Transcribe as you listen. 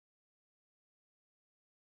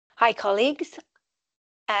Hi, colleagues,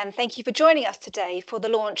 and thank you for joining us today for the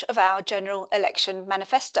launch of our General Election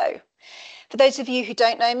Manifesto. For those of you who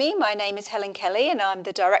don't know me, my name is Helen Kelly, and I'm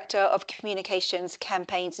the Director of Communications,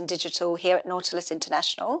 Campaigns and Digital here at Nautilus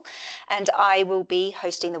International, and I will be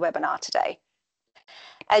hosting the webinar today.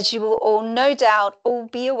 As you will all no doubt all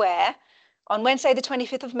be aware, on Wednesday, the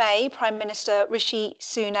 25th of May, Prime Minister Rishi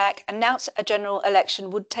Sunak announced a general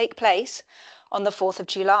election would take place on the 4th of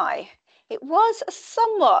July. It was a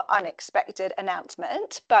somewhat unexpected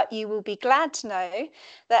announcement, but you will be glad to know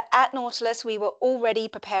that at Nautilus we were already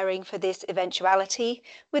preparing for this eventuality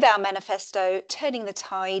with our manifesto, Turning the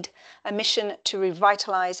Tide, a mission to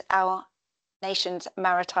revitalise our nation's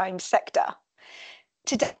maritime sector.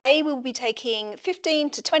 Today we'll be taking 15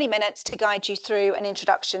 to 20 minutes to guide you through an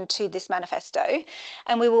introduction to this manifesto,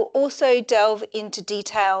 and we will also delve into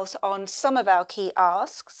details on some of our key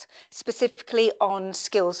asks, specifically on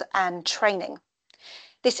skills and training.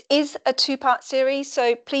 This is a two-part series,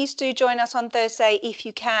 so please do join us on Thursday if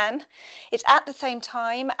you can. It's at the same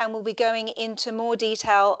time, and we'll be going into more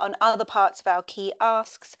detail on other parts of our key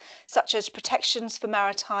asks, such as protections for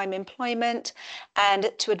maritime employment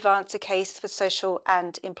and to advance a case for social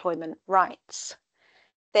and employment rights.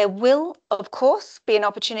 There will, of course, be an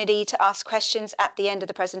opportunity to ask questions at the end of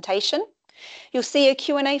the presentation. You'll see a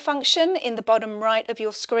Q&A function in the bottom right of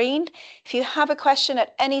your screen. If you have a question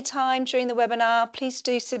at any time during the webinar, please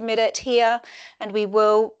do submit it here, and we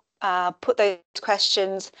will put those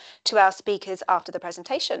questions to our speakers after the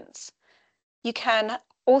presentations. You can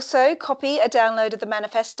also copy a download of the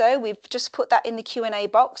manifesto. We've just put that in the Q&A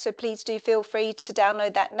box, so please do feel free to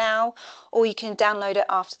download that now, or you can download it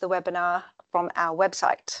after the webinar from our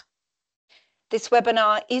website. This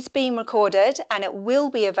webinar is being recorded and it will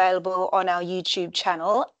be available on our YouTube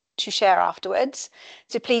channel to share afterwards.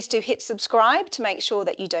 So please do hit subscribe to make sure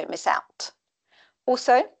that you don't miss out.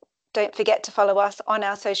 Also, don't forget to follow us on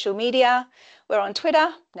our social media. We're on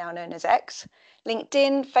Twitter, now known as X,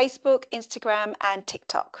 LinkedIn, Facebook, Instagram, and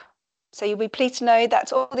TikTok. So you'll be pleased to know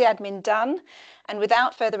that's all the admin done. And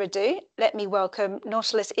without further ado, let me welcome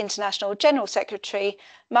Nautilus International General Secretary,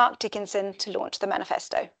 Mark Dickinson, to launch the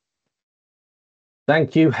manifesto.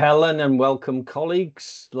 Thank you, Helen, and welcome,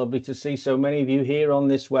 colleagues. Lovely to see so many of you here on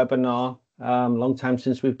this webinar. Long time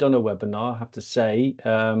since we've done a webinar, I have to say.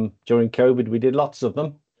 During COVID, we did lots of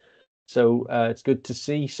them. So it's good to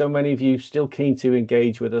see so many of you still keen to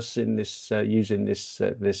engage with us in this, using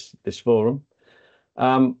this forum.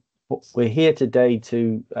 We're here today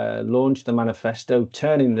to launch the manifesto,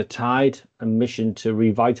 Turning the Tide, a mission to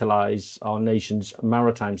revitalise our nation's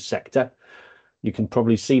maritime sector. You can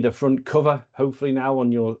probably see the front cover, hopefully now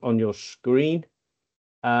on your screen.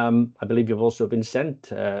 I believe you've also been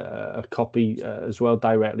sent a copy as well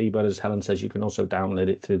directly, but as Helen says, you can also download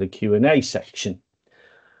it through the Q&A section.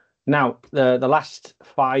 Now, the last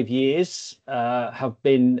 5 years have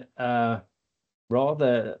been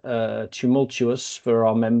rather tumultuous for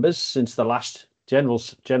our members since the last general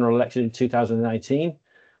election in 2019.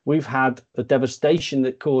 We've had the devastation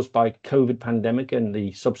that caused by COVID pandemic and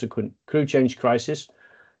the subsequent crew change crisis,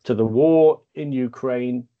 to the war in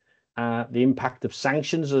Ukraine, the impact of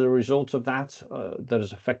sanctions as a result of that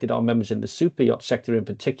has affected our members in the super yacht sector in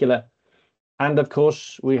particular. And of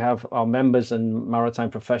course, we have our members and maritime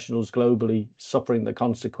professionals globally suffering the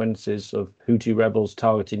consequences of Houthi rebels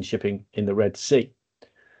targeting shipping in the Red Sea.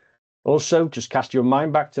 Also, just cast your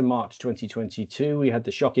mind back to March 2022, we had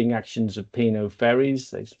the shocking actions of P&O Ferries.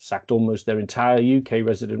 They sacked almost their entire UK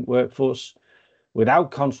resident workforce without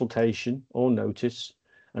consultation or notice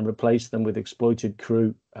and replaced them with exploited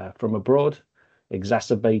crew from abroad,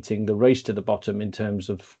 exacerbating the race to the bottom in terms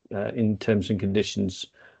and conditions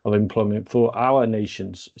of employment for our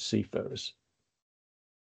nation's seafarers.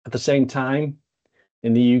 At the same time,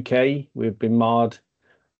 in the UK, we've been marred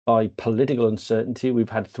by political uncertainty. We've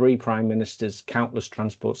had 3 prime ministers, countless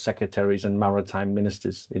transport secretaries and maritime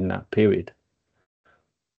ministers in that period.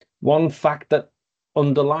 One fact that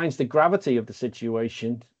underlines the gravity of the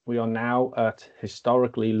situation, we are now at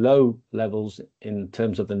historically low levels in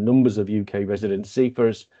terms of the numbers of UK resident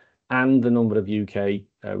seafarers and the number of UK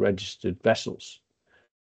registered vessels.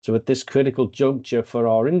 So at this critical juncture for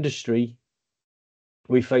our industry,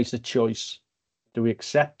 we face a choice. Do we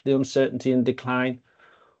accept the uncertainty and decline,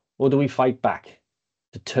 or do we fight back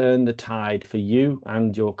to turn the tide for you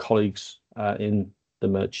and your colleagues in the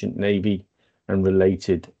Merchant Navy and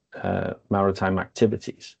related maritime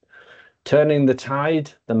activities? Turning the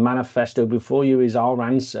tide, the manifesto before you is our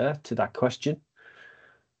answer to that question.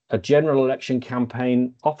 A general election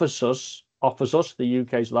campaign offers us, the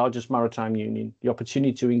UK's largest maritime union, the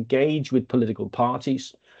opportunity to engage with political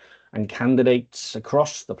parties and candidates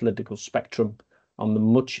across the political spectrum on the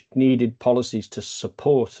much needed policies to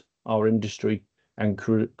support our industry and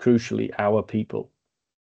crucially our people.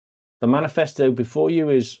 The manifesto before you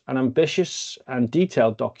is an ambitious and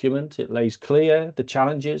detailed document. It lays clear the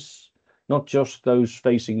challenges, not just those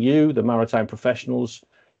facing you, the maritime professionals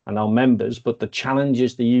and our members, but the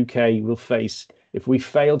challenges the UK will face if we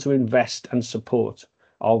fail to invest and support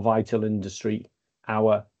our vital industry,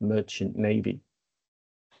 our merchant navy.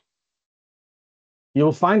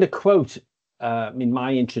 You'll find a quote in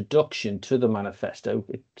my introduction to the manifesto.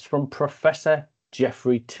 It's from Professor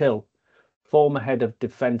Geoffrey Till, former head of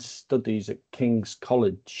defence studies at King's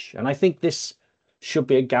College. And I think this should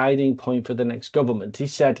be a guiding point for the next government. He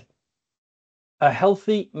said, "A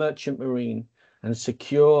healthy merchant marine and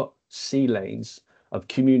secure sea lanes of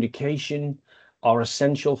communication are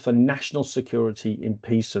essential for national security in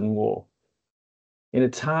peace and war. In a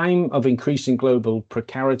time of increasing global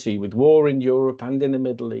precarity with war in Europe and in the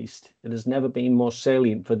Middle East, it has never been more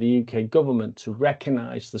salient for the UK government to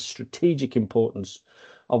recognise the strategic importance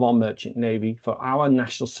of our merchant navy for our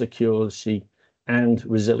national security and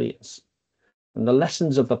resilience. And the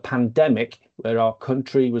lessons of the pandemic, where our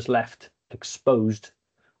country was left exposed,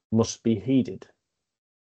 must be heeded.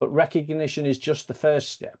 But recognition is just the first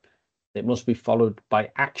step. It must be followed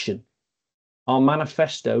by action. Our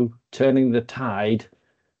manifesto, Turning the Tide,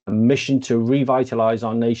 a mission to revitalise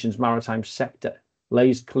our nation's maritime sector,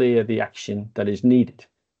 lays clear the action that is needed.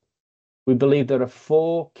 We believe there are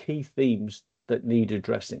 4 key themes that need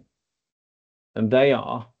addressing, and they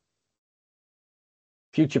are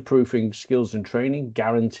future-proofing skills and training,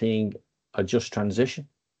 guaranteeing a just transition,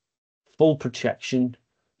 full protection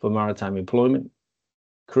for maritime employment,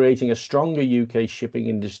 creating a stronger UK shipping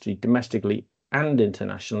industry domestically and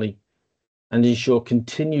internationally, and ensure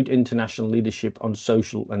continued international leadership on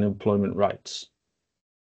social and employment rights.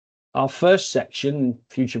 Our first section,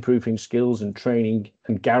 future-proofing skills and training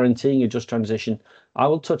and guaranteeing a just transition, I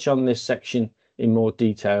will touch on this section in more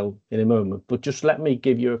detail in a moment, but just let me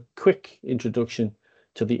give you a quick introduction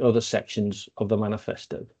to the other sections of the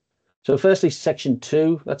manifesto. So firstly, section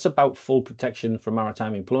 2, that's about full protection for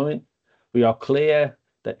maritime employment. We are clear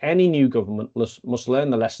that any new government must learn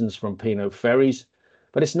the lessons from P&O ferries,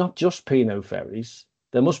 but it's not just P&O ferries.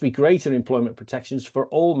 There must be greater employment protections for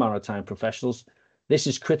all maritime professionals. This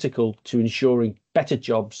is critical to ensuring better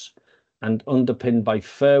jobs and underpinned by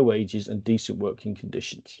fair wages and decent working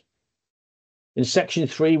conditions. In section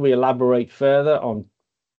 3, we elaborate further on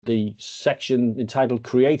the section entitled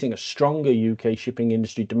Creating a Stronger UK Shipping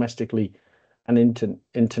Industry Domestically and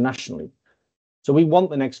Internationally. So we want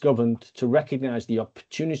the next government to recognise the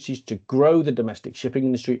opportunities to grow the domestic shipping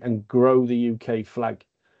industry and grow the UK flag,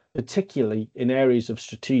 particularly in areas of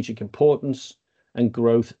strategic importance and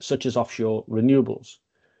growth such as offshore renewables.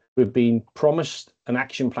 We've been promised an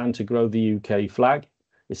action plan to grow the UK flag.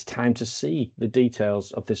 It's time to see the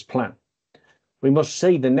details of this plan. We must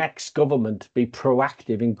see the next government be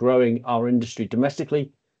proactive in growing our industry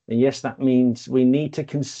domestically. And yes, that means we need to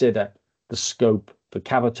consider the scope for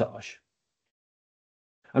cabotage.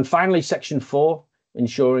 And finally, section 4,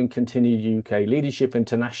 ensuring continued UK leadership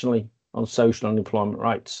internationally on social and employment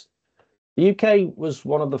rights. The UK was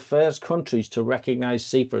one of the first countries to recognise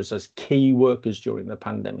seafarers as key workers during the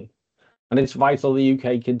pandemic. And it's vital the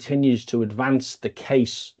UK continues to advance the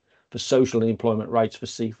case for social and employment rights for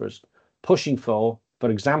seafarers, pushing for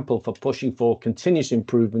continuous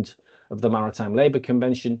improvement of the Maritime Labour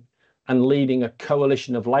Convention and leading a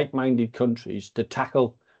coalition of like-minded countries to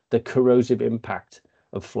tackle the corrosive impact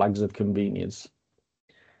of flags of convenience.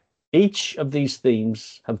 Each of these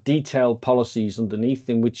themes have detailed policies underneath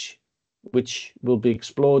in which will be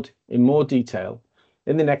explored in more detail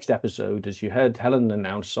in the next episode, as you heard Helen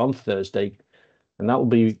announce on Thursday, and that will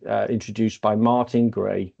be introduced by Martin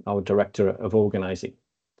Gray, our Director of Organising.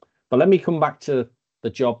 But let me come back to the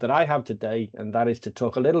job that I have today, and that is to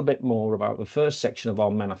talk a little bit more about the first section of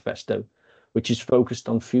our manifesto, which is focused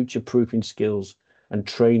on future-proofing skills and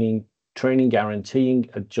training guaranteeing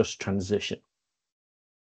a just transition.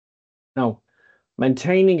 Now,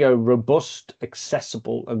 maintaining a robust,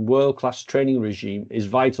 accessible and world-class training regime is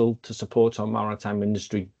vital to support our maritime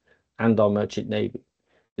industry and our merchant navy.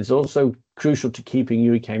 It's also crucial to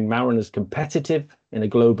keeping UK mariners competitive in a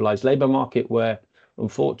globalised labour market where,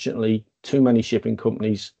 unfortunately, too many shipping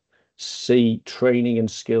companies see training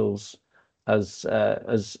and skills as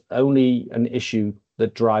only an issue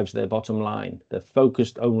that drives their bottom line. They're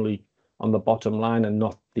focused only on the bottom line and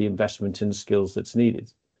not the investment in skills that's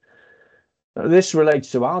needed. Now, this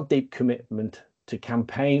relates to our deep commitment to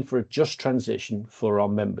campaign for a just transition for our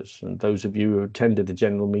members. And those of you who attended the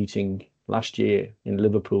general meeting last year in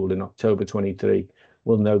Liverpool in October 23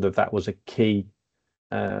 will know that that was a key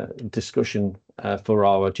discussion for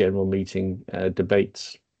our general meeting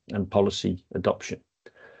debates and policy adoption.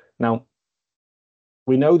 Now,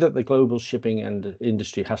 we know that the global shipping and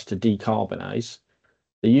industry has to decarbonise.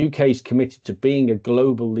 The UK is committed to being a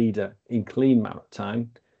global leader in clean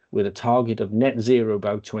maritime with a target of net zero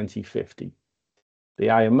by 2050. The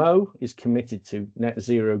IMO is committed to net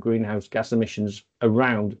zero greenhouse gas emissions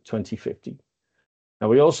around 2050. Now,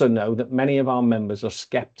 we also know that many of our members are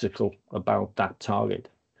sceptical about that target.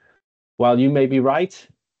 While you may be right,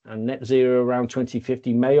 and net zero around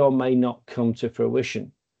 2050 may or may not come to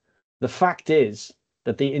fruition, the fact is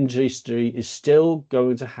that the industry is still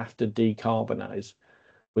going to have to decarbonise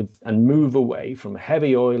and move away from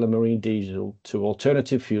heavy oil and marine diesel to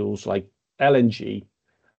alternative fuels like LNG,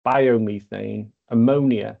 biomethane,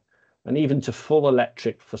 ammonia, and even to full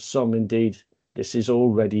electric for some. Indeed, this is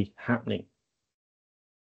already happening.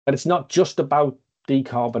 But it's not just about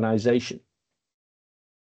decarbonisation.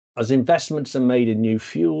 As investments are made in new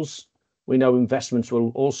fuels, we know investments will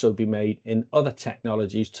also be made in other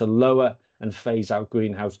technologies to lower and phase out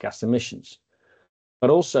greenhouse gas emissions, but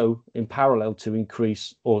also in parallel to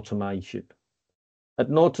increase automation. At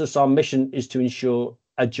Nautilus, our mission is to ensure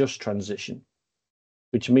a just transition,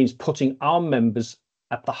 which means putting our members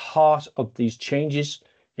at the heart of these changes,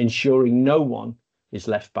 ensuring no one is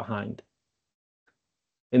left behind.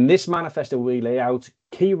 In this manifesto, we lay out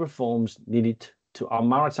key reforms needed to our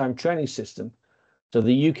maritime training system, so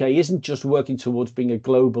the UK isn't just working towards being a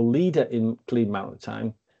global leader in clean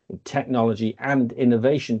maritime, in technology and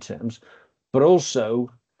innovation terms, but also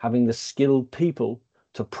having the skilled people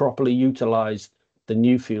to properly utilise the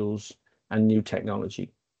new fuels and new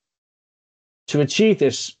technology. To achieve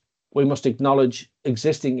this, we must acknowledge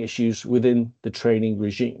existing issues within the training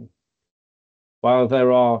regime. While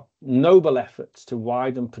there are noble efforts to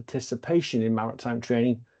widen participation in maritime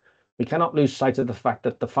training, we cannot lose sight of the fact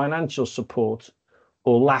that the financial support,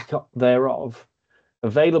 or lack thereof,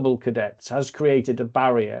 available cadets has created a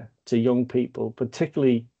barrier to young people,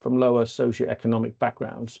 particularly from lower socioeconomic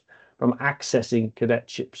backgrounds, from accessing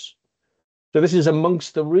cadetships. So this is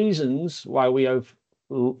amongst the reasons why we have,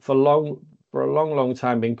 for a long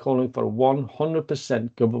time, been calling for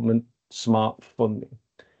 100% government smart funding,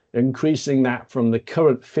 increasing that from the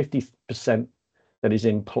current 50% that is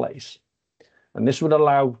in place. And this would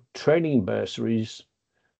allow training bursaries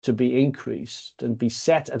to be increased and be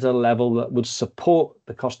set at a level that would support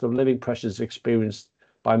the cost of living pressures experienced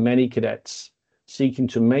by many cadets seeking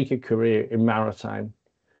to make a career in maritime,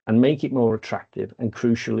 and make it more attractive and,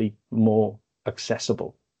 crucially, more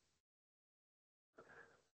accessible.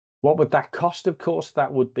 What would that cost? Of course,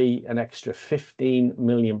 that would be an extra £15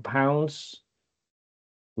 million.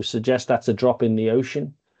 We suggest that's a drop in the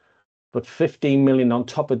ocean, but 15 million on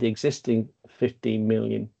top of the existing 15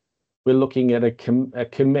 million, we're looking at a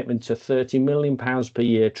commitment to £30 million per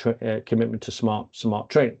year commitment to smart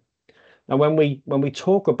training. Now, when we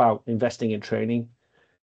talk about investing in training,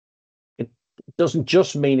 it doesn't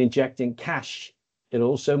just mean injecting cash. It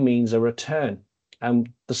also means a return. And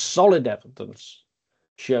the solid evidence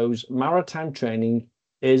shows maritime training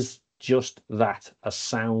is just that, a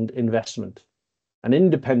sound investment. An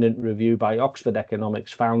independent review by Oxford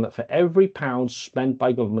Economics found that for every pound spent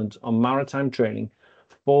by government on maritime training,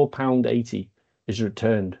 £4.80 is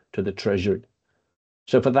returned to the Treasury.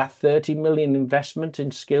 So for that 30 million investment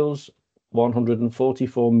in skills,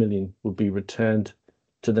 144 million would be returned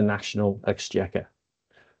to the National Exchequer.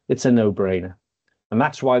 It's a no-brainer. And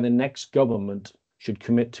that's why the next government should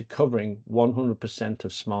commit to covering 100%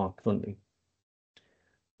 of smart funding.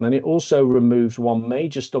 And it also removes one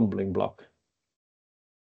major stumbling block.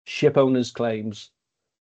 Ship owners claims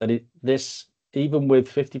that this, even with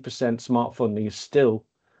 50% smart funding, is still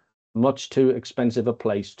much too expensive a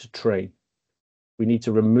place to train. We need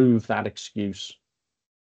to remove that excuse.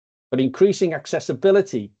 But increasing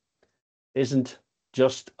accessibility isn't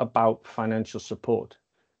just about financial support.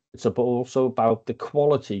 It's also about the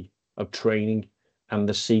quality of training and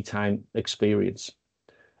the sea time experience.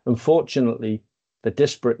 Unfortunately, the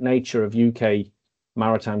disparate nature of UK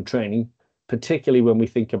maritime training, particularly when we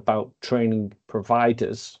think about training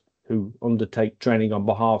providers who undertake training on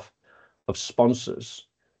behalf of sponsors,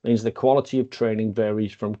 means the quality of training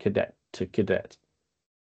varies from cadet to cadet.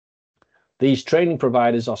 These training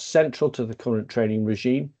providers are central to the current training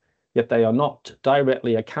regime, yet they are not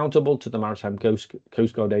directly accountable to the Maritime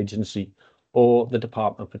Coast Guard Agency or the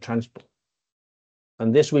Department for Transport.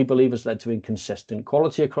 And this, we believe, has led to inconsistent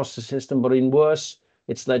quality across the system, but in worse,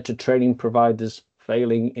 it's led to training providers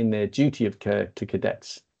failing in their duty of care to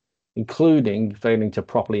cadets. including failing to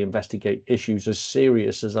properly investigate issues as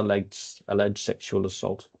serious as alleged sexual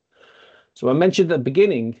assault. So I mentioned at the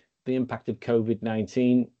beginning the impact of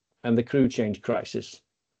COVID-19 and the crew change crisis.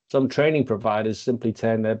 Some training providers simply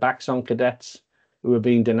turned their backs on cadets who were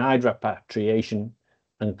being denied repatriation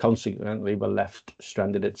and consequently were left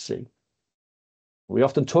stranded at sea. We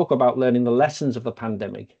often talk about learning the lessons of the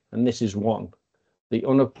pandemic, and this is one: the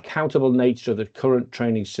unaccountable nature of the current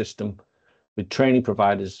training system with training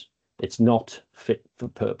providers. It's not fit for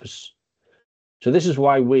purpose. So this is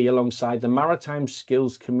why we, alongside the Maritime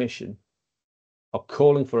Skills Commission, are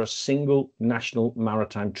calling for a single national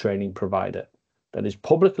maritime training provider that is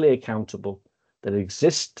publicly accountable, that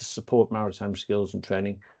exists to support maritime skills and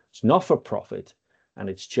training. It's not for profit, and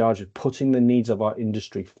it's charged with putting the needs of our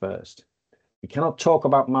industry first. We cannot talk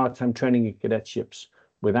about maritime training and cadetships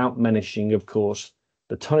without mentioning, of course,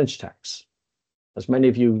 the tonnage tax. As many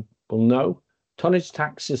of you will know, tonnage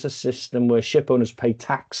tax is a system where ship owners pay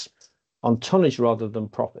tax on tonnage rather than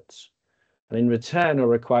profits, and in return are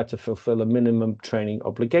required to fulfill a minimum training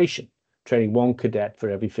obligation, training one cadet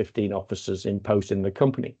for every 15 officers in post in the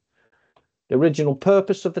company. The original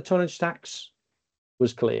purpose of the tonnage tax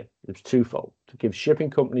was clear. It was twofold: to give shipping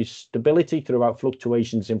companies stability throughout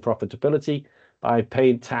fluctuations in profitability by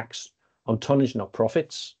paying tax on tonnage, not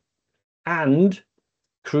profits, and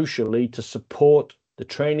crucially, to support the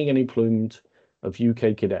training and employment of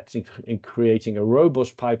UK cadets in creating a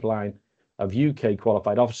robust pipeline of UK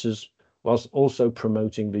qualified officers, whilst also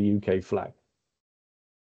promoting the UK flag.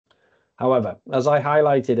 However, as I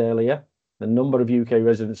highlighted earlier, the number of UK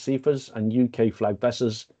resident seafarers and UK flag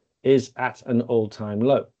vessels is at an all-time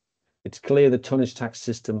low. It's clear the tonnage tax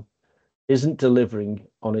system isn't delivering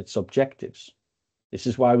on its objectives. This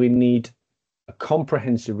is why we need a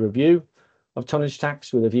comprehensive review of tonnage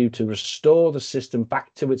tax with a view to restore the system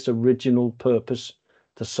back to its original purpose,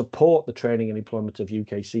 to support the training and employment of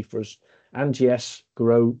UK seafarers, and yes,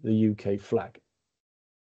 grow the UK flag.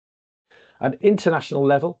 At international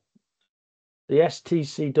level, the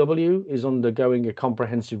STCW is undergoing a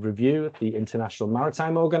comprehensive review at the International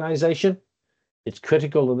Maritime Organization. It's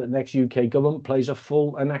critical that the next UK government plays a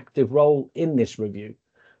full and active role in this review,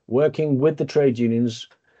 working with the trade unions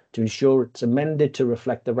to ensure it's amended to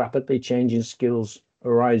reflect the rapidly changing skills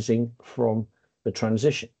arising from the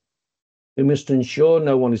transition. We must ensure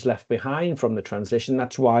no one is left behind from the transition.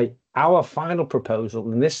 That's why our final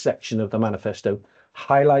proposal in this section of the manifesto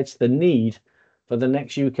highlights the need for the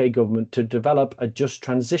next UK government to develop a just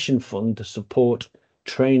transition fund to support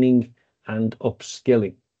training and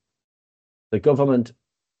upskilling. The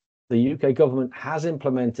UK government has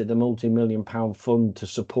implemented a multi-million-pound fund to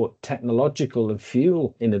support technological and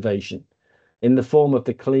fuel innovation in the form of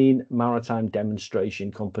the Clean Maritime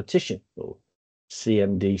Demonstration Competition, or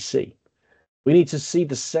CMDC. We need to see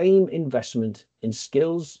the same investment in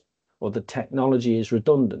skills, or the technology is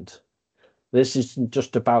redundant. This isn't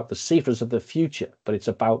just about the seafarers of the future, but it's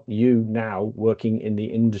about you now working in the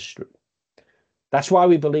industry. That's why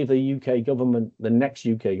we believe the UK government, the next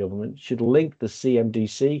UK government, should link the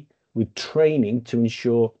CMDC with training to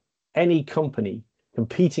ensure any company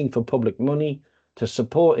competing for public money to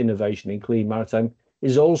support innovation in clean maritime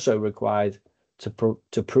is also required to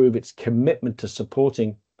prove its commitment to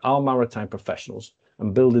supporting our maritime professionals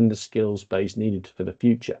and building the skills base needed for the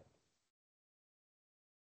future.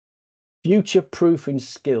 Future-proofing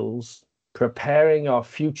skills, preparing our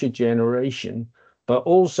future generation, but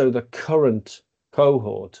also the current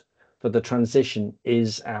cohort for the transition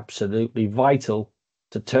is absolutely vital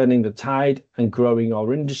to turning the tide and growing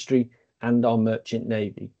our industry and our merchant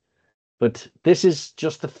navy. But this is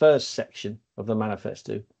just the first section of the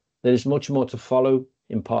manifesto. There is much more to follow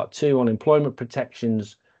in part 2 on employment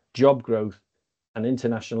protections, job growth, and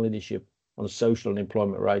international leadership on social and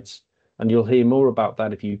employment rights. And you'll hear more about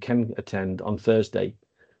that if you can attend on Thursday,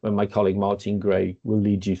 when my colleague Martin Gray will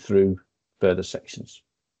lead you through further sections.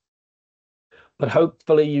 But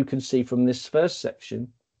hopefully you can see from this first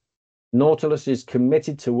section, Nautilus is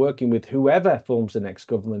committed to working with whoever forms the next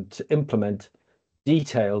government to implement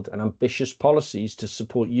detailed and ambitious policies to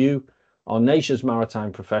support you, our nation's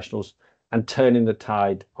maritime professionals, and turning the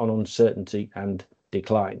tide on uncertainty and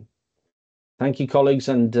decline. Thank you, colleagues,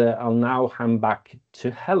 and I'll now hand back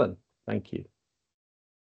to Helen. Thank you.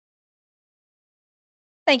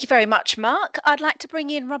 Thank you very much, Mark. I'd like to bring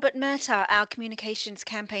in Robert Murtaugh, our communications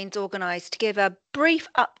campaigns organiser, to give a brief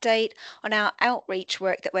update on our outreach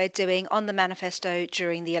work that we're doing on the manifesto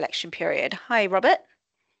during the election period. Hi, Robert.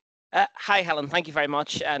 Hi, Helen. Thank you very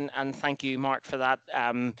much, and thank you, Mark, for that.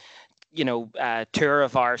 tour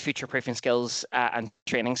of our future proofing skills and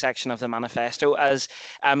training section of the manifesto. As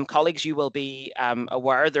colleagues, you will be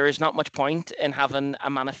aware there is not much point in having a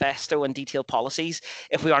manifesto and detailed policies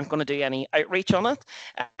if we aren't going to do any outreach on it.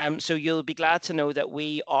 So you'll be glad to know that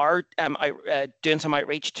we are doing some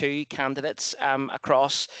outreach to candidates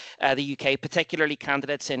across the UK, particularly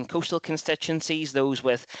candidates in coastal constituencies, those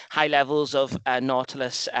with high levels of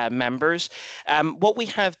Nautilus members. What we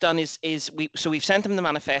have done is we've sent them the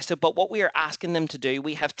manifesto, but what we are asking them to do,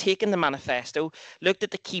 we have taken the manifesto, looked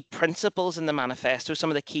at the key principles in the manifesto, some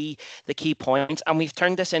of the key points, and we've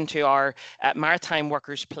turned this into our Maritime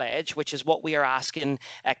Workers Pledge, which is what we are asking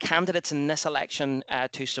candidates in this election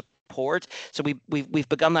to support. So we've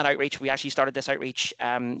begun that outreach. We actually started this outreach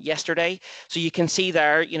yesterday. So you can see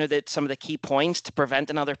there, that some of the key points to prevent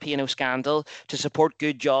another P&O scandal, to support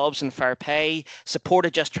good jobs and fair pay, support a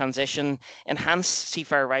just transition, enhance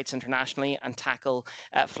seafarer rights internationally, and tackle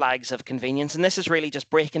flags of convenience. And this is really just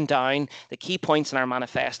breaking down the key points in our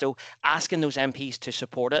manifesto, asking those MPs to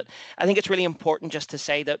support it. I think it's really important just to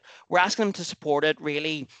say that we're asking them to support it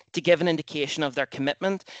really to give an indication of their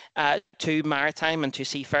commitment to maritime and to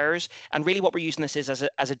seafarers. And really what we're using this is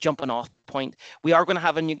as a jumping off point. We are going to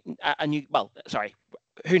have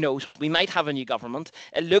who knows? We might have a new government.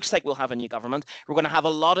 It looks like we'll have a new government. We're going to have a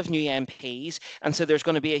lot of new MPs. And so there's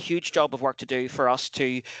going to be a huge job of work to do for us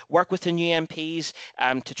to work with the new MPs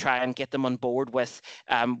to try and get them on board with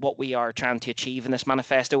what we are trying to achieve in this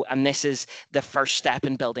manifesto. And this is the first step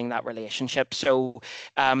in building that relationship. So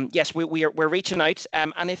yes, we're reaching out.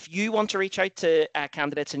 And if you want to reach out to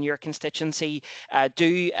candidates in your constituency,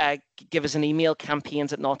 do give us an email,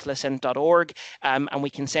 campaigns@nautilusint.org, and we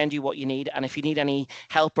can send you what you need. And if you need any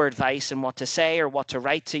help or advice on what to say or what to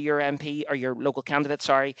write to your MP or your local candidate,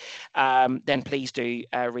 then please do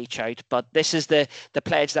reach out. But this is the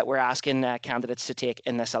pledge that we're asking candidates to take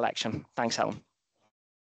in this election. Thanks, Helen.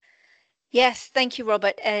 Yes, thank you,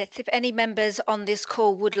 Robert. If any members on this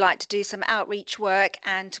call would like to do some outreach work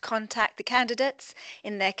and to contact the candidates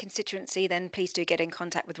in their constituency, then please do get in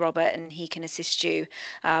contact with Robert and he can assist you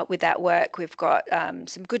with that work. We've got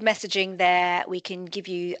some good messaging there. We can give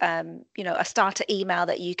you, a starter email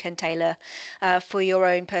that you can tailor for your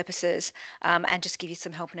own purposes and just give you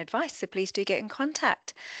some help and advice. So please do get in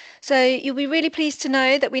contact. So you'll be really pleased to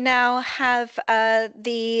know that we now have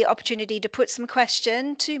the opportunity to put some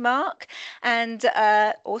question to Mark and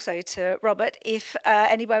also to Robert if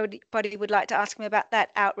anybody would like to ask me about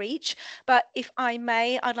that outreach. But if I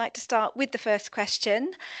may, I'd like to start with the first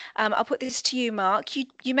question. I'll put this to you, Mark.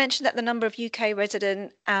 You mentioned that the number of UK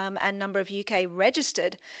resident and number of UK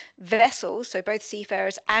registered vessels, so both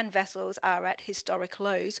seafarers and vessels, are at historic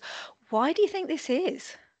lows. Why do you think this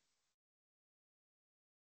is?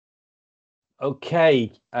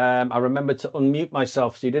 Okay, I remembered to unmute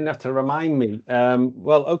myself, so you didn't have to remind me.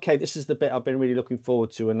 Well, okay, this is the bit I've been really looking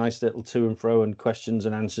forward to, a nice little to and fro and questions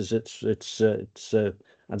and answers. It's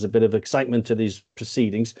adds a bit of excitement to these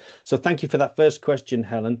proceedings. So thank you for that first question,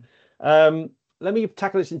 Helen. Let me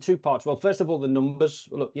tackle this in two parts. Well, first of all, the numbers.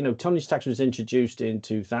 Look, tonnage tax was introduced in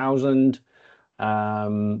 2000.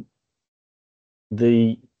 The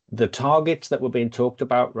targets that were being talked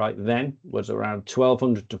about right then was around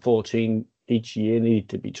 1,200 to 14 each year needed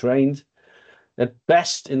to be trained. At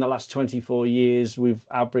best, in the last 24 years, we've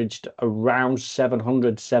averaged around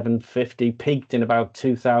 700, 750, peaked in about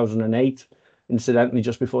 2008, incidentally,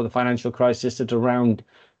 just before the financial crisis, at around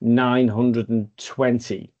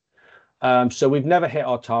 920. So we've never hit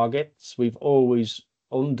our targets. We've always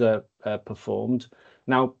underperformed.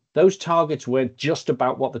 Now, those targets weren't just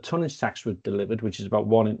about what the tonnage tax was delivered, which is about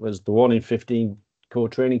the 1 in 15 core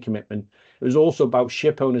training commitment. It was also about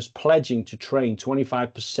ship owners pledging to train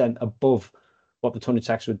 25% above what the tonnage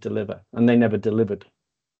tax would deliver, and they never delivered.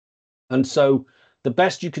 And so the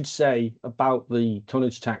best you could say about the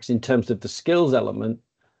tonnage tax in terms of the skills element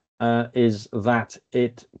is that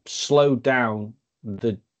it slowed down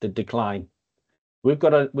the decline. We've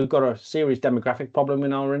got a serious demographic problem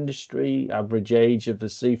in our industry. Average age of the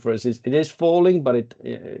seafarers is falling, but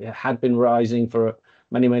it had been rising for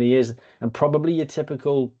many years. And probably your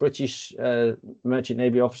typical British merchant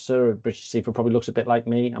navy officer or British seafarer probably looks a bit like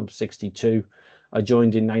me. I'm 62. I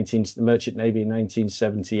joined the merchant navy in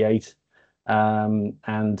 1978,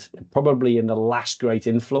 and probably in the last great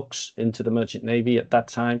influx into the merchant navy at that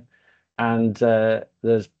time. And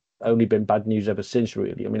there's only been bad news ever since,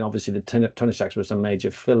 really. I mean, obviously the tonnage tax was a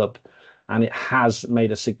major fill-up, and it has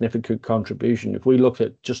made a significant contribution. If we look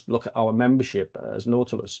at our membership as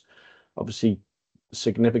Nautilus, obviously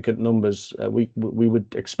significant numbers. We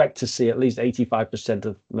would expect to see at least 85%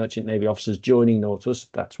 of merchant navy officers joining Nautilus.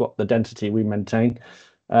 That's what the density we maintain.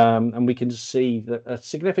 And we can see that a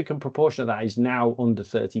significant proportion of that is now under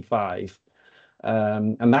 35.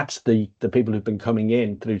 And that's the people who've been coming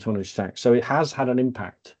in through tonnage tax. So it has had an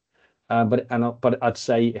impact. But I'd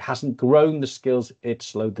say it hasn't grown the skills, it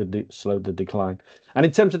slowed the decline. And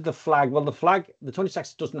in terms of the flag, well, the tonnage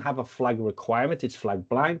tax doesn't have a flag requirement, it's flag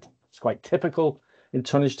blind. It's quite typical in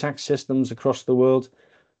tonnage tax systems across the world.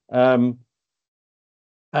 Again,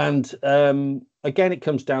 it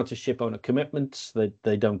comes down to ship owner commitments that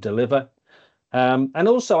they don't deliver. And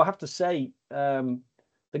also, I have to say, the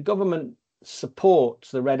government supports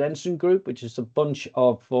the Red Ensign Group, which is a bunch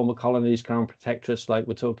of former colonies, crown protectorates, like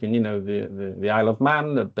we're talking, the Isle of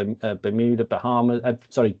Man, the Bermuda, Bahamas,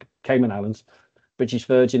 Cayman Islands, British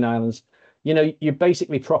Virgin Islands. You're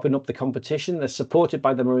basically propping up the competition. They're supported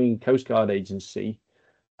by the Marine Coast Guard Agency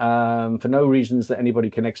for no reasons that anybody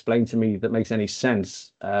can explain to me that makes any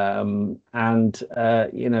sense. They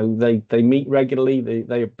meet regularly.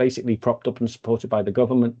 They are basically propped up and supported by the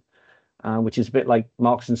government. Which is a bit like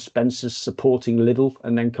Marks and Spencer's supporting Lidl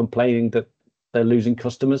and then complaining that they're losing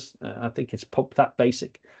customers. I think it's that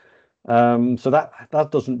basic. So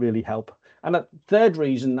that doesn't really help. And a third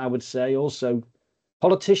reason, I would say, also,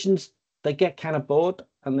 politicians, they get kind of bored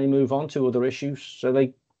and they move on to other issues.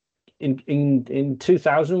 So in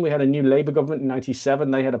 2000, we had a new Labour government. In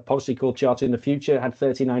 97, they had a policy called Charter in the Future. It had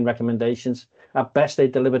 39 recommendations. At best, they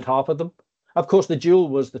delivered half of them. Of course, the jewel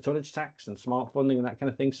was the tonnage tax and smart funding and that kind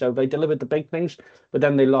of thing. So they delivered the big things, but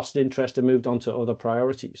then they lost interest and moved on to other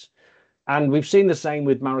priorities. And we've seen the same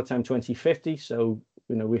with Maritime 2050. So,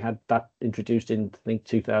 we had that introduced in, I think,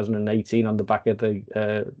 2018 on the back of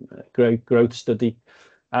the growth study.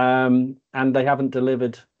 And they haven't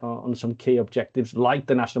delivered on some key objectives like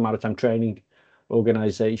the National Maritime Training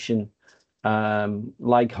Organisation,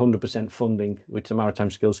 like 100% funding, which the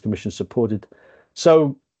Maritime Skills Commission supported.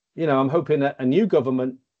 So, I'm hoping that a new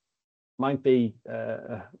government might be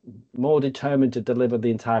more determined to deliver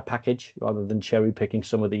the entire package rather than cherry picking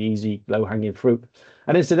some of the easy, low-hanging fruit.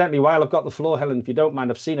 And incidentally, while I've got the floor, Helen, if you don't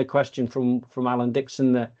mind, I've seen a question from Alan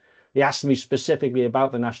Dixon that he asked me specifically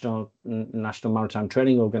about the National Maritime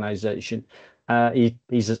Training Organisation.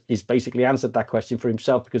 He's basically answered that question for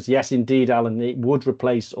himself because, yes, indeed, Alan, it would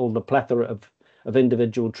replace all the plethora of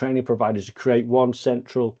individual training providers to create one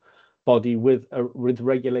central body with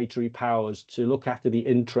regulatory powers to look after the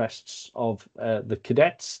interests of the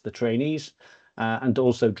cadets, the trainees, and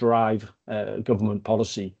also drive government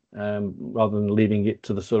policy rather than leaving it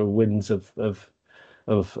to the sort of whims of the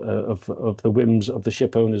whims of the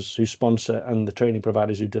ship owners who sponsor and the training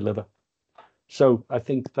providers who deliver. So I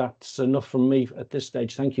think that's enough from me at this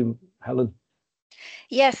stage. Thank you, Helen.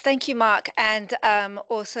 Yes, thank you, Mark. And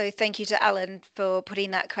also thank you to Alan for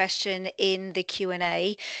putting that question in the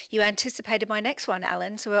Q&A. You anticipated my next one,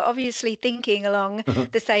 Alan. So we're obviously thinking along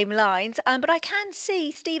the same lines. But I can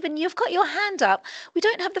see, Stephen, you've got your hand up. We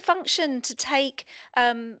don't have the function to take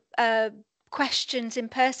questions in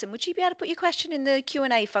person. Would you be able to put your question in the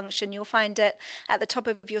Q&A function? You'll find it at the top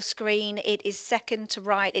of your screen. It is second to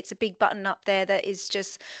right. It's a big button up there that is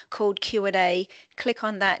just called Q&A. Click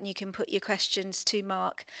on that and you can put your questions to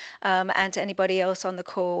Mark and to anybody else on the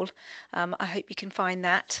call. I hope you can find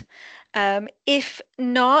that. If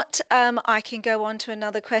not, I can go on to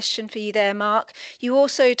another question for you there, Mark. You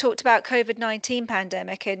also talked about COVID-19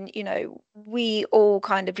 pandemic and, we all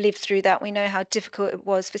kind of lived through that. We know how difficult it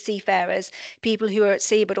was for seafarers, people who were at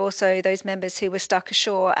sea, but also those members who were stuck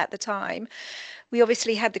ashore at the time. We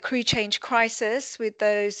obviously had the crew change crisis with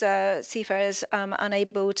those seafarers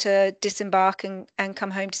unable to disembark and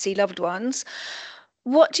come home to see loved ones.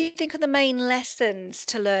 What do you think are the main lessons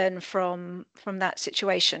to learn from that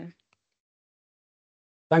situation?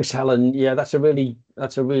 Thanks, Helen. Yeah, that's a really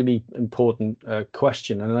important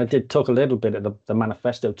question, and I did talk a little bit. The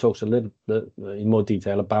manifesto talks a little bit in more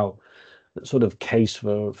detail about the sort of case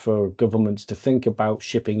for governments to think about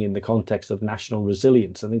shipping in the context of national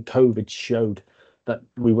resilience. I think COVID showed that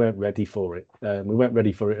we weren't ready for it. We weren't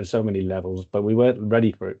ready for it at so many levels, but we weren't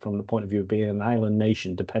ready for it from the point of view of being an island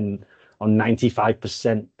nation dependent on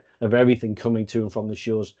 95% of everything coming to and from the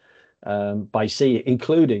shores by sea,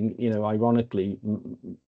 including, ironically,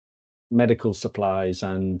 medical supplies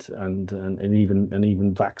and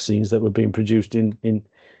even vaccines that were being produced in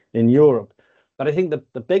Europe. But I think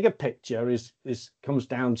the bigger picture comes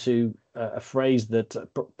down to a phrase that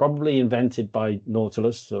probably invented by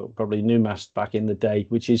Nautilus, or probably Newmast back in the day,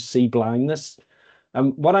 which is sea blindness.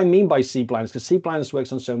 What I mean by sea blindness, because sea blindness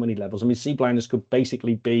works on so many levels. I mean, sea blindness could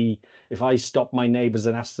basically be if I stop my neighbours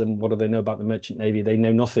and ask them what do they know about the Merchant Navy, they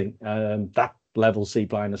know nothing. That level sea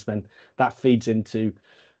blindness, then that feeds into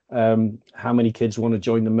How many kids want to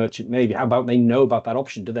join the Merchant Navy? How about they know about that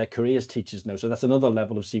option? Do their careers teachers know? So that's another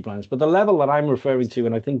level of sea blindness. But the level that I'm referring to,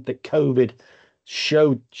 and I think that COVID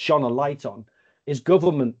shone a light on, is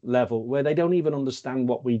government level, where they don't even understand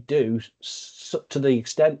what we do, to the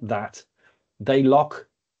extent that they lock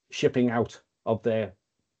shipping out of their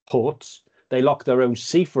ports. They lock their own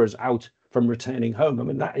seafarers out from returning home. I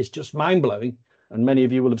mean, that is just mind-blowing. And many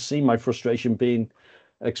of you will have seen my frustration being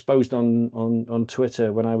exposed on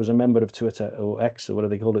Twitter when I was a member of Twitter, or X, or whatever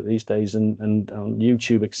they call it these days, and on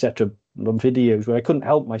YouTube, etc., on videos where I couldn't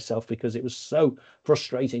help myself because it was so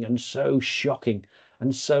frustrating and so shocking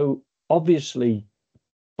and so obviously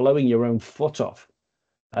blowing your own foot off.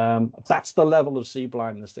 That's the level of sea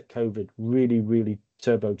blindness that COVID really, really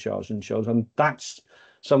turbocharged and shows. And that's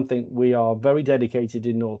something we are very dedicated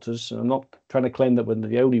in Nautilus. I'm not trying to claim that we're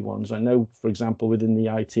the only ones. I know, for example, within the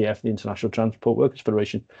ITF, the International Transport Workers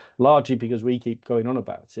Federation, largely because we keep going on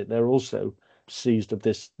about it, they're also seized of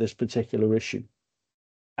this particular issue,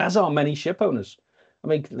 as are many ship owners. I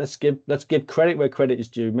mean, let's give credit where credit is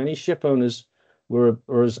due. Many ship owners were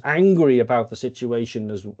as angry about the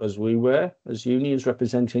situation as we were, as unions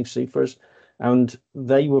representing seafarers, and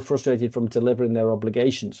they were frustrated from delivering their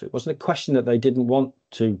obligations. It wasn't a question that they didn't want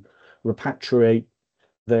to repatriate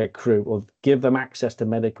their crew or give them access to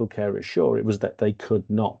medical care ashore. It was that they could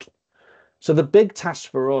not. So the big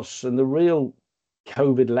task for us, and the real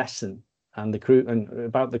COVID lesson, and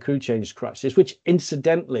about the crew change crisis, which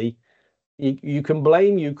incidentally, you can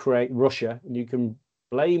blame Ukraine, Russia, and you can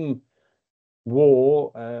blame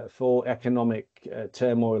war for economic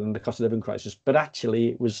turmoil and the cost of living crisis, but actually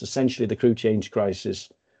it was essentially the crew change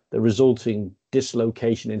crisis, the resulting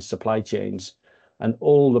dislocation in supply chains, and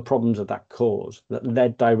all the problems that caused that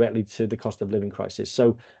led directly to the cost of living crisis.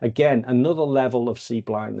 So again, another level of sea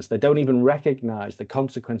blindness. They don't even recognize the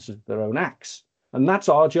consequences of their own acts, and that's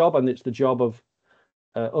our job, and it's the job of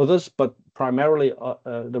others, but primarily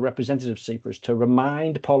the representative seafarers, to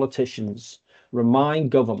remind politicians,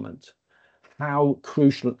 remind government how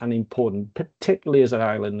crucial and important, particularly as an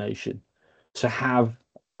island nation, to have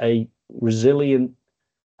a resilient,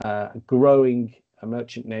 growing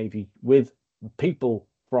merchant navy with people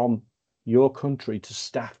from your country to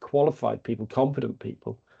staff, qualified people, competent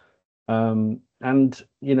people. And,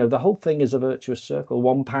 you know, the whole thing is a virtuous circle.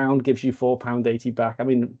 £1 gives you £4.80 back. I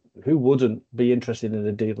mean, who wouldn't be interested in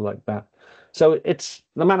a deal like that? So it's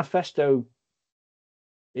the manifesto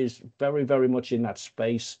is very, very much in that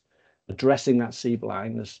space, addressing that sea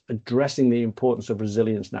blindness, addressing the importance of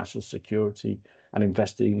resilience, national security, and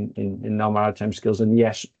investing in our maritime skills, and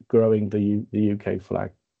yes, growing the UK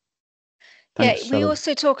flag. Thanks, yeah, we Helen.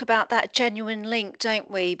 also talk about that genuine link,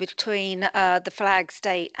 don't we, between the flag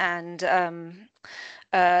state and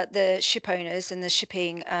the ship owners and the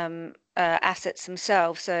shipping assets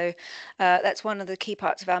themselves. So that's one of the key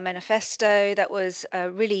parts of our manifesto that was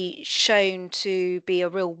really shown to be a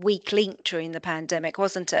real weak link during the pandemic,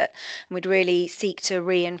 wasn't it? And we'd really seek to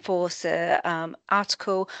reinforce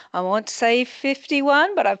article, I want to say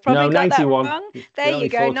 51, but I've probably got 91. that wrong. There you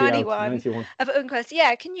go, 91. 91. Of UNCLOS.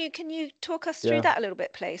 Yeah, can you talk us through that a little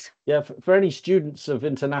bit, please? Yeah, for any students of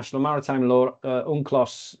international maritime law,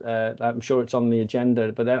 UNCLOS, I'm sure it's on the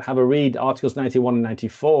agenda, but have a read. Articles 91 and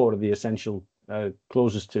 94 are the essential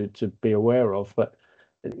clauses to be aware of. But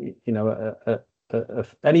you know,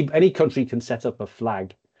 any country can set up a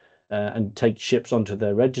flag and take ships onto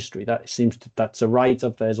their registry. That's a right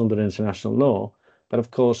of theirs under international law. But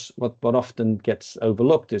of course, what often gets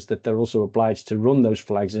overlooked is that they're also obliged to run those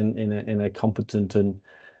flags in a competent and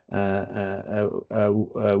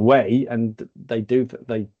way, and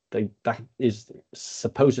that is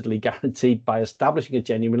supposedly guaranteed by establishing a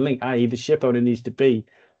genuine link, i.e. the ship owner needs to be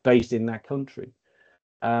based in that country.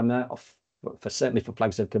 Certainly for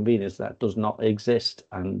flags of convenience, that does not exist,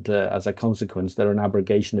 and as a consequence, they're an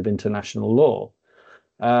abrogation of international law.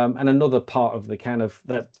 And another part of the kind of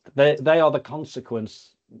that they are the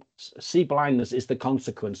consequence. Sea blindness is the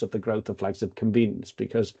consequence of the growth of flags of convenience,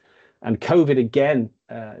 and COVID again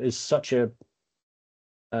is such a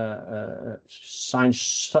shines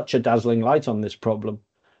such a dazzling light on this problem,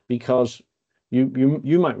 because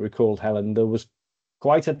you might recall, Helen, there was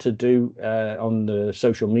quite a to-do on the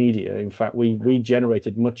social media. In fact, we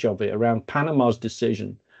generated much of it around Panama's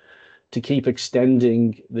decision to keep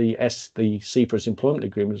extending the seafarers employment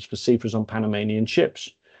agreements for seafarers on Panamanian ships.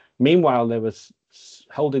 Meanwhile, they were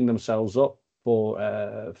holding themselves up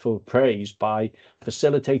for praise by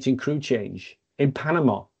facilitating crew change in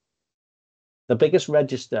Panama. The biggest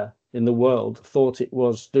register in the world thought it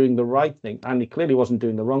was doing the right thing, and it clearly wasn't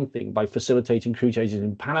doing the wrong thing by facilitating crew changes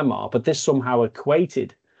in Panama. But this somehow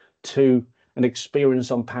equated to and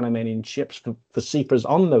experience on Panamanian ships for seafarers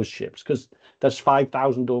on those ships, because there's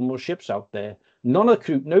 5,000 or more ships out there. No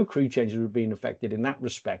crew changes were being affected in that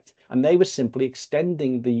respect, and they were simply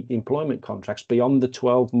extending the employment contracts beyond the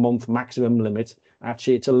 12-month maximum limit.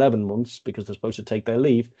 Actually, it's 11 months because they're supposed to take their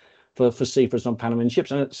leave for seafarers on Panamanian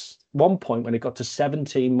ships. And at one point, when it got to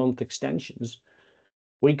 17-month extensions,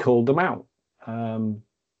 we called them out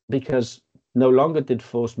because no longer did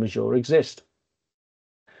force majeure exist.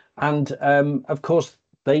 And of course,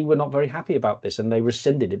 they were not very happy about this, and they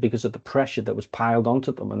rescinded it because of the pressure that was piled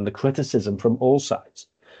onto them and the criticism from all sides.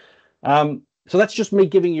 So that's just me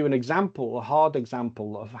giving you an example, a hard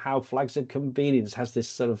example of how flags of convenience has this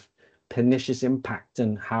sort of pernicious impact,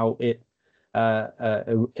 and how it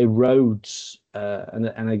erodes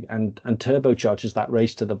and turbocharges that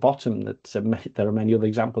race to the bottom. That there are many other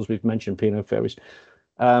examples we've mentioned, P&O ferries.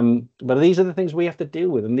 But these are the things we have to deal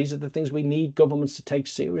with, and these are the things we need governments to take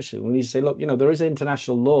seriously. We need to say, look, there is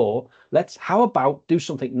international law. How about do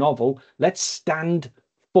something novel? Let's stand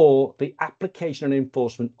for the application and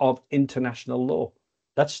enforcement of international law.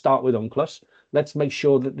 Let's start with UNCLOS. Let's make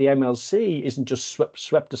sure that the MLC isn't just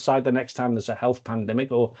swept aside the next time there's a health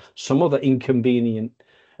pandemic or some other inconvenient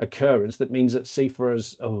occurrence that means that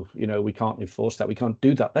seafarers, we can't enforce that, we can't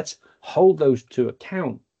do that. Let's hold those to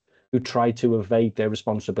account who try to evade their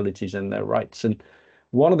responsibilities and their rights. And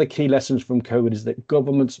one of the key lessons from COVID is that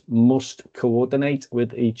governments must coordinate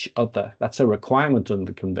with each other. That's a requirement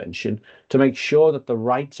under the convention, to make sure that the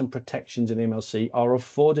rights and protections in the MLC are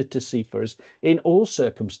afforded to seafarers in all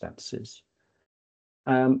circumstances.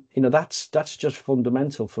 That's just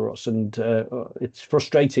fundamental for us. And it's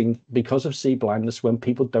frustrating because of sea blindness when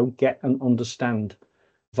people don't get and understand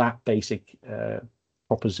that basic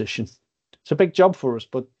proposition. It's a big job for us,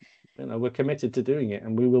 but we're committed to doing it,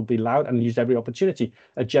 and we will be loud and use every opportunity.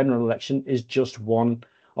 A general election is just one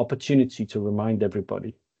opportunity to remind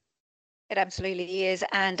everybody. It absolutely is.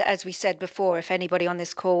 And as we said before, if anybody on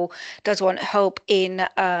this call does want help in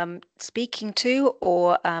speaking to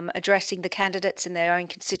or addressing the candidates in their own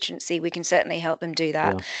constituency, we can certainly help them do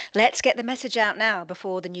that. Yeah. Let's get the message out now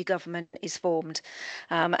before the new government is formed.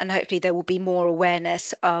 And hopefully there will be more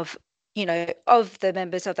awareness of the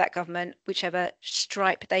members of that government, whichever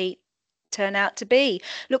stripe they turn out to be.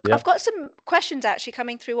 Look, I've got some questions actually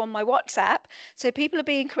coming through on my WhatsApp. So people are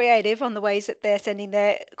being creative on the ways that they're sending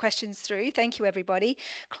their questions through. Thank you, everybody.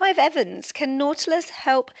 Clive Evans, can Nautilus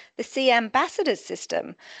help the Sea Ambassadors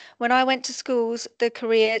system? When I went to schools, the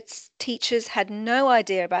career teachers had no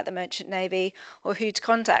idea about the Merchant Navy or who to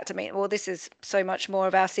contact. I mean, well, this is so much more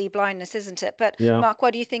of our sea blindness, isn't it? But Mark,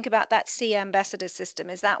 what do you think about that Sea Ambassadors system?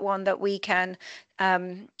 Is that one that we can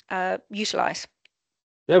utilize?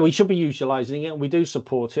 Yeah, we should be utilising it, and we do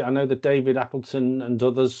support it. I know that David Appleton and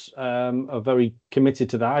others are very committed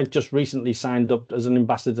to that. I've just recently signed up as an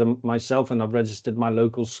ambassador myself, and I've registered my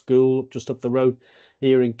local school just up the road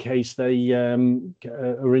here in case they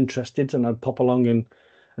are interested, and I'd pop along and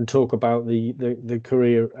talk about the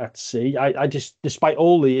career at sea. I just, despite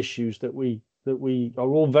all the issues that we are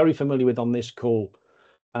all very familiar with on this call,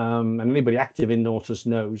 and anybody active in Nautilus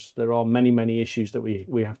knows there are many issues that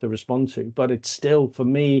we have to respond to, but it still, for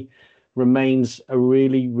me, remains a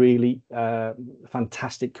really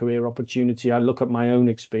fantastic career opportunity. I look at my own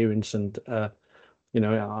experience, and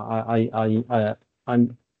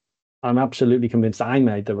I'm absolutely convinced I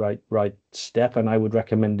made the right step, and I would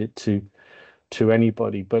recommend it to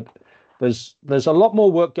anybody. But there's a lot more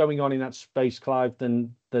work going on in that space, Clive,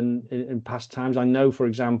 than in past times. I know, for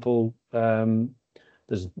example,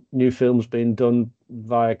 there's new films being done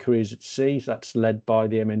via Careers at Sea. That's led by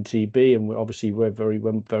the MNTB, and we're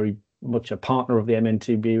very much a partner of the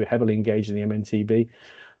MNTB. We're heavily engaged in the MNTB.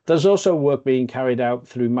 There's also work being carried out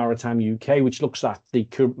through Maritime UK, which looks at the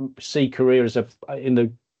sea career as in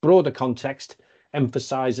the broader context,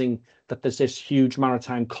 emphasising that there's this huge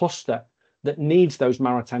maritime cluster that needs those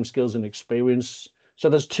maritime skills and experience. So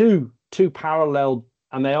there's two parallel,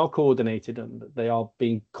 and they are coordinated, and they are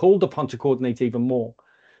being called upon to coordinate even more.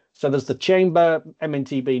 So there's the Chamber,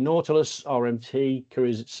 MNTB, Nautilus, RMT,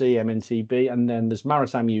 Careers at Sea, MNTB, and then there's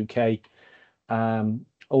Maritime UK,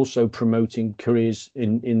 also promoting careers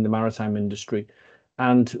in the maritime industry.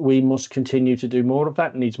 And we must continue to do more of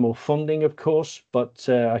that. It needs more funding, of course, but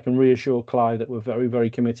I can reassure Clive that we're very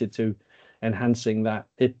committed to enhancing that.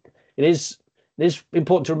 It is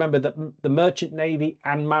important to remember that the Merchant Navy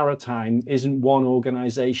and Maritime isn't one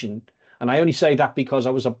organisation. And I only say that because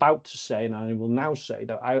I was about to say, and I will now say,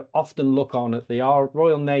 that I often look on at the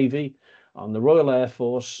Royal Navy, on the Royal Air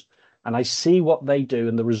Force, and I see what they do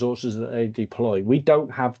and the resources that they deploy. We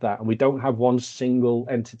don't have that, and we don't have one single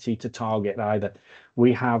entity to target either.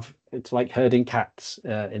 We have it's like herding cats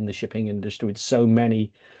in the shipping industry with so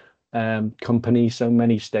many companies, so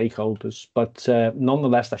many stakeholders. But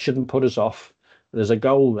nonetheless, that shouldn't put us off. There's a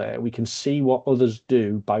goal there. We can see what others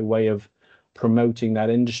do by way of promoting that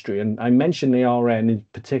industry. And I mention the RN in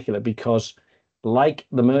particular because, like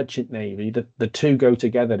the Merchant Navy, the two go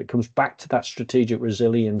together. It comes back to that strategic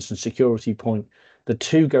resilience and security point. The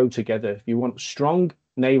two go together. If you want strong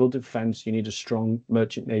naval defense, you need a strong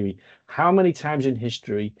Merchant Navy. How many times in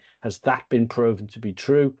history has that been proven to be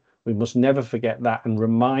true? We must never forget that and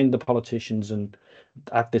remind the politicians, and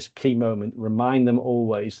at this key moment, remind them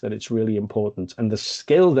always that it's really important. And the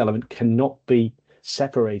skilled element cannot be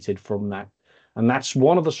separated from that. And that's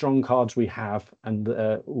one of the strong cards we have, and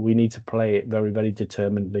we need to play it very, very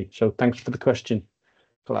determinedly. So thanks for the question,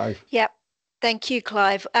 Clive. Yep. Thank you,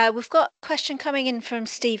 Clive. We've got a question coming in from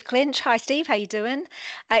Steve Clinch. Hi, Steve. How you doing?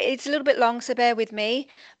 It's a little bit long, so bear with me.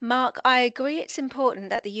 Mark, I agree it's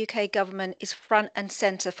important that the UK government is front and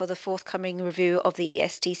centre for the forthcoming review of the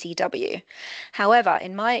STCW. However,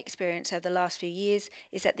 in my experience over the last few years,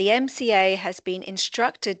 is that the MCA has been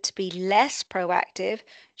instructed to be less proactive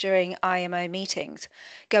during IMO meetings,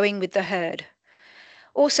 going with the herd.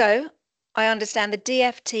 Also, I understand the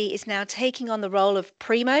DFT is now taking on the role of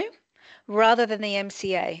primo rather than the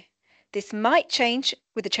MCA. This might change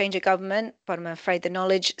with the change of government, but I'm afraid the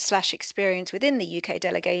knowledge/experience within the UK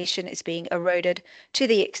delegation is being eroded to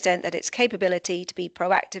the extent that its capability to be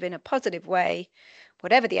proactive in a positive way,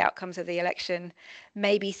 whatever the outcomes of the election,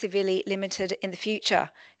 may be severely limited in the future.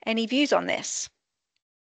 Any views on this?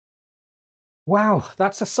 Wow,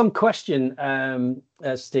 that's some question,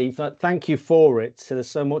 Steve. Thank you for it. So there's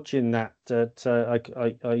so much in that that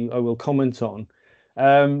I will comment on.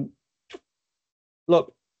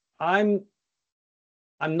 Look, I'm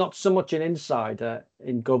not so much an insider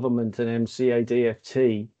in government and MCA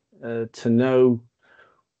DFT to know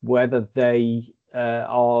whether they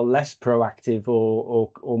are less proactive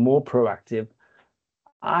or more proactive.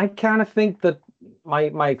 I kind of think that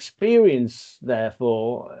my experience,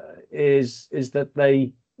 therefore, is that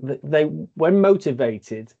they when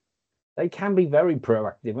motivated, they can be very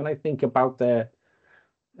proactive. When I think about their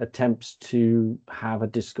attempts to have a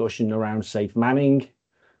discussion around safe manning,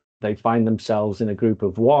 they find themselves in a group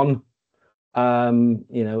of one, a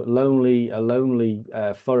lonely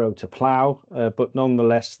furrow to plough, but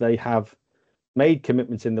nonetheless they have made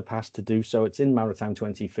commitments in the past to do so. It's in Maritime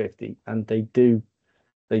 2050, and they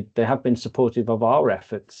have been supportive of our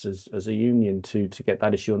efforts as a union to get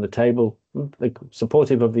that issue on the table. They're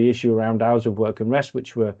supportive of the issue around hours of work and rest,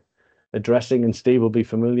 which we're addressing, and Steve will be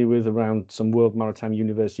familiar with, around some World Maritime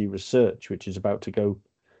University research, which is about to go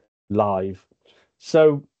live.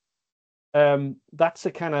 So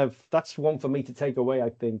that's one for me to take away, I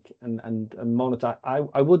think, and monitor.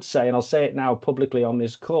 I would say, and I'll say it now publicly on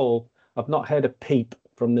this call, I've not heard a peep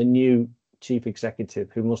from the new chief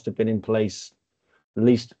executive, who must have been in place at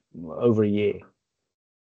least over a year.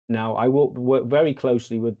 Now, I will work very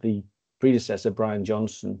closely with the predecessor, Brian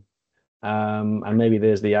Johnson, and maybe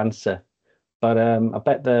there's the answer. But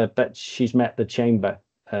I bet she's met the chamber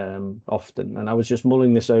often, and I was just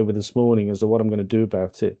mulling this over this morning as to what I'm going to do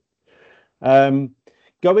about it.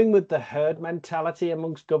 Going with the herd mentality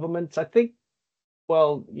amongst governments, I think,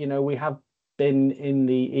 well, we have been in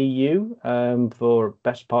the EU for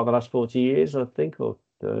best part of the last 40 years, I think, or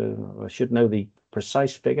I should know the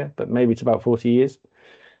precise figure, but maybe it's about 40 years.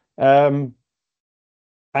 And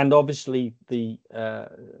obviously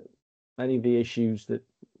many of the issues that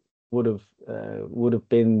would have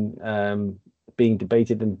been being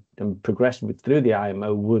debated and progressed with through the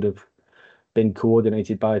IMO would have been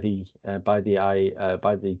coordinated by the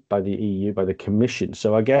EU, by the Commission.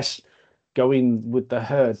 So I guess going with the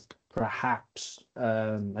herd perhaps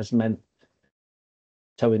has meant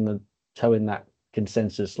towing that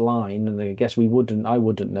consensus line, and I guess I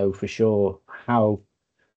wouldn't know for sure how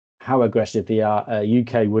aggressive the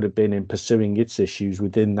UK would have been in pursuing its issues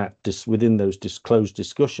within those disclosed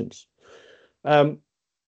discussions. The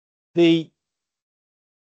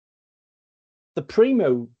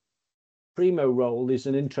primo role is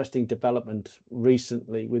an interesting development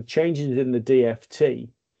recently with changes in the DFT.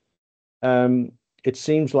 It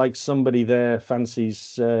seems like somebody there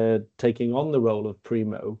fancies taking on the role of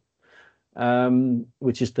primo,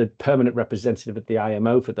 which is the permanent representative at the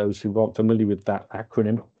IMO, for those who aren't familiar with that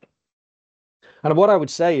acronym. And what I would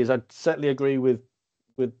say is I'd certainly agree with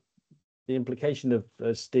the implication of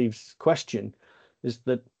Steve's question, is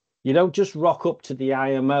that you don't just rock up to the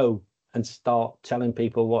IMO and start telling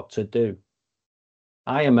people what to do.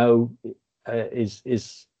 IMO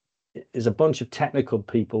is a bunch of technical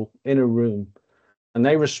people in a room and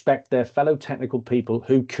they respect their fellow technical people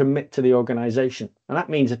who commit to the organization. And that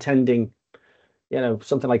means attending,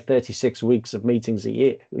 something like 36 weeks of meetings a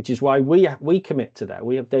year, which is why we commit to that.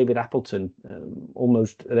 We have David Appleton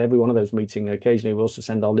almost at every one of those meetings. Occasionally, we also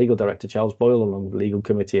send our legal director, Charles Boyle, along with the legal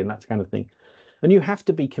committee and that kind of thing. And you have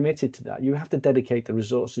to be committed to that. You have to dedicate the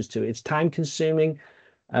resources to it. It's time consuming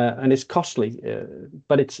and it's costly,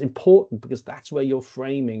 but it's important because that's where you're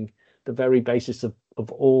framing the very basis of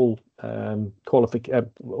all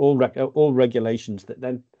all regulations that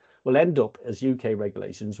then will end up as UK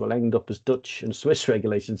regulations, will end up as Dutch and Swiss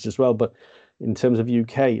regulations as well. But in terms of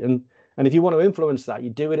UK, and if you want to influence that, you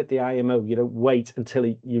do it at the IMO. You don't wait until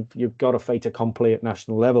you've got a fait accompli at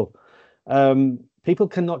national level. People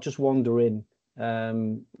cannot just wander in,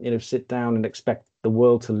 sit down and expect the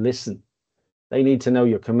world to listen. They need to know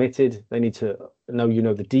you're committed. They need to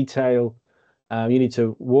know the detail. You need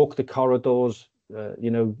to walk the corridors,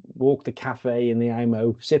 walk the cafe in the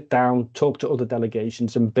IMO, sit down, talk to other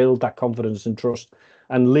delegations and build that confidence and trust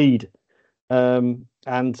and lead. I'm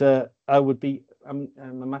actually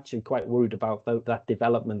quite worried about that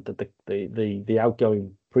development that the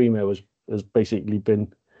outgoing premier has basically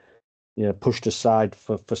been pushed aside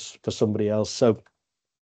for somebody else. So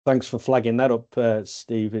thanks for flagging that up,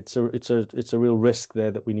 Steve. It's a real risk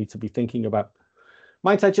there that we need to be thinking about.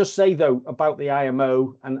 Might I just say, though, about the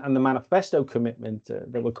IMO and the manifesto commitment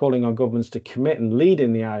that we're calling on governments to commit and lead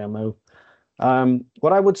in the IMO.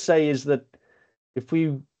 What I would say is that if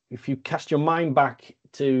you cast your mind back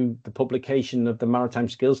to the publication of the Maritime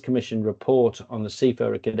Skills Commission report on the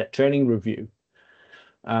Seafarer Cadet Training Review,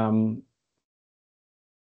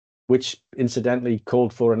 which incidentally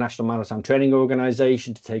called for a national maritime training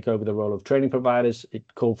organisation to take over the role of training providers,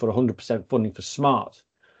 it called for 100% funding for SMART.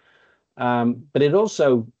 But it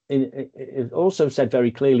also said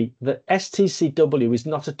very clearly that STCW is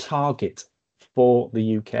not a target for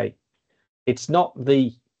the UK. It's not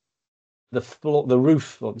the floor, the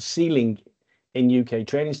roof or the ceiling in UK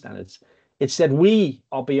training standards. It said we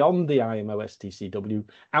are beyond the IMO STCW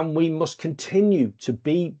and we must continue to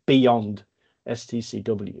be beyond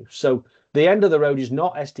STCW. So the end of the road is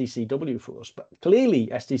not STCW for us, but clearly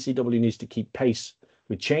STCW needs to keep pace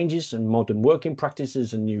with changes and modern working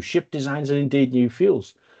practices and new ship designs and indeed new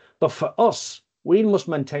fuels. But for us, we must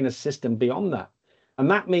maintain a system beyond that.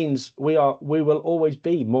 And that means we will always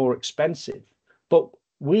be more expensive. But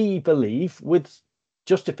we believe with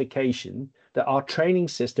justification that our training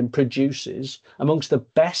system produces amongst the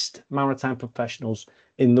best maritime professionals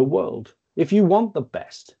in the world. If you want the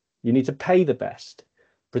best, you need to pay the best,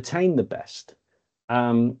 retain the best.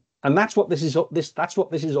 And that's what this is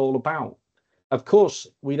all about. Of course,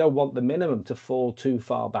 we don't want the minimum to fall too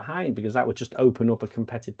far behind because that would just open up a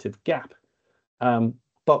competitive gap.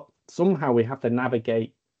 But somehow we have to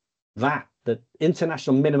navigate that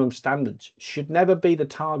international minimum standards should never be the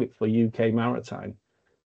target for UK maritime.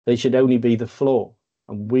 They should only be the floor.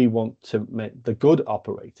 And we want to make the good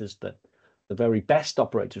operators, the very best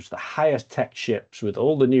operators, the highest tech ships with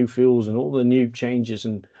all the new fuels and all the new changes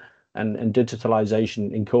and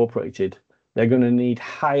digitalization incorporated. They're going to need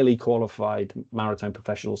highly qualified maritime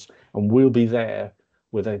professionals, and we'll be there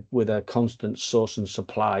with a constant source and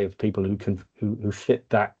supply of people who fit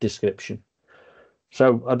that description.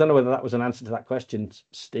 So I don't know whether that was an answer to that question,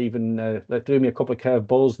 Stephen. That threw me a couple of curved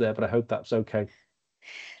balls there, but I hope that's okay.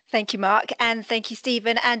 Thank you, Mark, and thank you,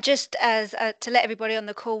 Stephen. And just as to let everybody on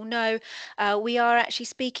the call know, we are actually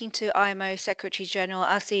speaking to IMO Secretary General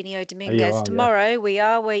Arsenio Dominguez tomorrow.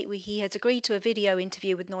 Yeah. He has agreed to a video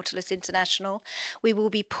interview with Nautilus International. We will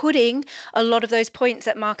be putting a lot of those points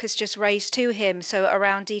that Mark has just raised to him. So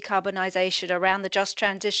around decarbonisation, around the just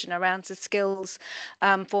transition, around the skills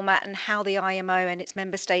format, and how the IMO and its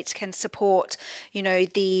member states can support,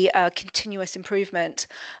 the continuous improvement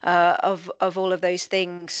of all of those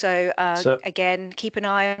things. So again, keep an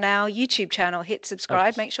eye on our YouTube channel, hit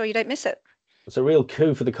subscribe, make sure you don't miss it. It's a real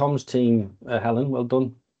coup for the comms team, Helen. Well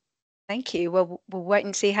done. Thank you. Well, we'll wait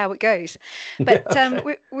and see how it goes. But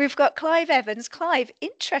we've got Clive Evans. Clive,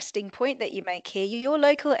 interesting point that you make here. Your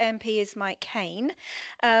local MP is Mike Kane.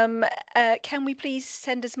 Can we please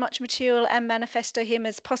send as much material and manifesto him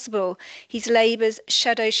as possible? He's Labour's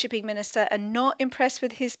shadow shipping minister and not impressed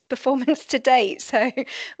with his performance to date. So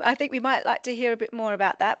I think we might like to hear a bit more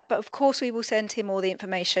about that. But of course, we will send him all the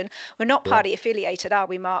information. We're not party affiliated, are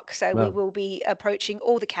we, Mark? So we will be approaching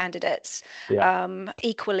all the candidates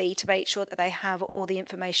equally to make sure that they have all the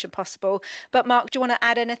information possible. But Mark, do you want to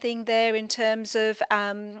add anything there in terms of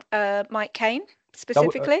Mike Kane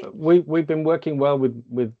specifically? We've been working well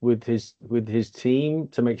with his team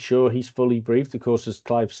to make sure he's fully briefed. Of course, as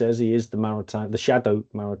Clive says, he is the shadow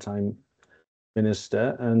maritime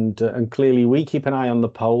minister, and clearly we keep an eye on the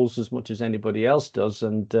polls as much as anybody else does,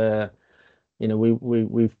 and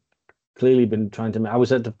we've clearly been trying to. I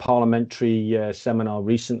was at the parliamentary seminar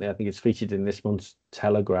recently. I think it's featured in this month's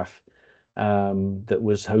Telegraph, that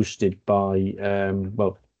was hosted by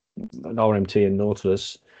RMT and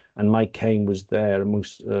Nautilus, and Mike Kane was there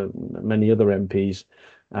amongst many other MPs,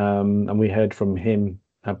 and we heard from him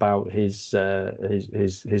about his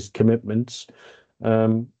commitments.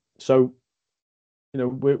 So,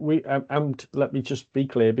 and let me just be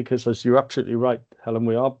clear, because as you're absolutely right, Helen,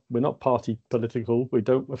 we're not party political. We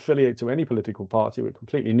don't affiliate to any political party. We're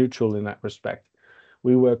completely neutral in that respect.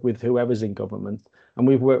 We work with whoever's in government, and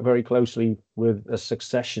we've worked very closely with a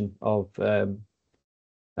succession of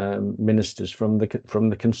ministers from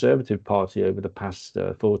the Conservative Party over the past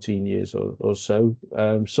 14 years or so,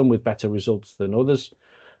 some with better results than others.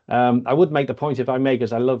 I would make the point, if I may,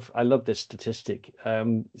 because I love this statistic.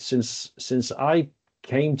 Since I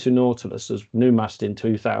came to Nautilus as new mast in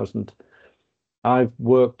 2000, I've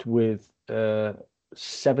worked with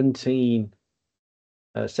 17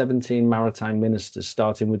 maritime ministers,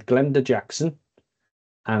 starting with Glenda Jackson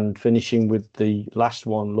and finishing with the last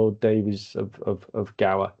one, Lord Davies of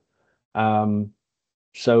Gower.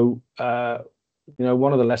 So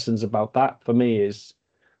one of the lessons about that for me is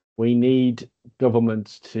we need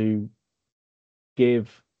governments to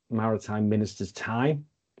give maritime ministers time,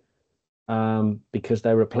 because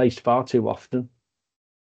they're replaced far too often,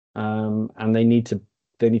 and they need to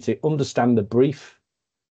understand the brief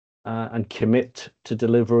and commit to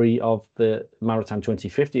delivery of the Maritime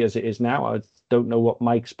 2050 as it is now. I don't know what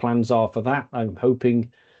Mike's plans are for that. I'm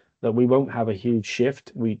hoping that we won't have a huge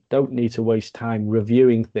shift. We don't need to waste time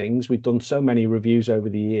reviewing things. We've done so many reviews over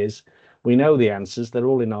the years. We know the answers. They're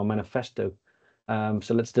all in our manifesto.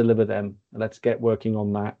 So let's deliver them. Let's get working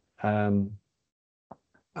on that,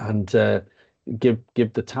 and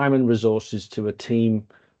give the time and resources to a team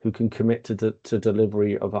who can commit to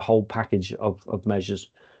delivery of a whole package of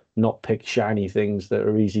measures, not pick shiny things that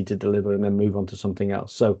are easy to deliver and then move on to something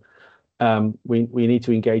else. So we need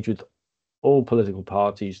to engage with all political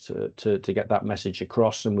parties to get that message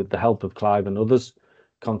across, and with the help of Clive and others,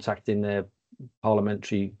 contacting their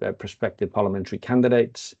prospective parliamentary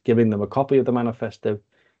candidates, giving them a copy of the manifesto,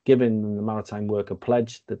 giving them the Maritime Worker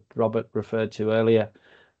Pledge that Robert referred to earlier.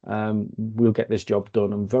 We'll get this job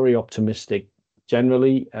done. I'm very optimistic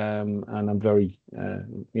generally, and I'm very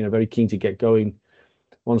keen to get going.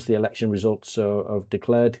 Once the election results are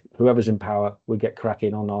declared, whoever's in power, we get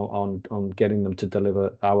cracking on getting them to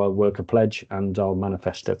deliver our worker pledge and our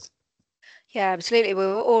manifesto. Yeah, absolutely. We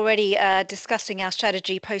were already discussing our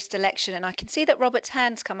strategy post-election, and I can see that Robert's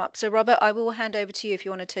hand's come up. So, Robert, I will hand over to you if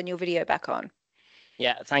you want to turn your video back on.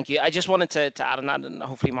 Yeah, thank you. I just wanted to add on that, and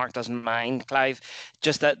hopefully Mark doesn't mind, Clive,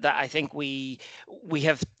 just that I think we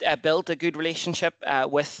have built a good relationship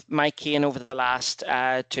with Mike Kane over the last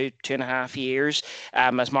 2.5 years.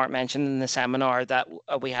 As Mark mentioned in the seminar that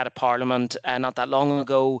we had at Parliament not that long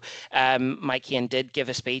ago, Mike Kane did give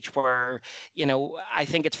a speech where, I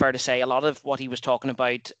think it's fair to say a lot of what he was talking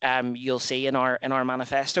about, you'll see in our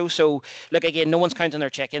manifesto. So look, again, no one's counting their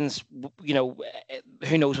chickens.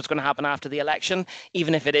 Who knows what's going to happen after the election?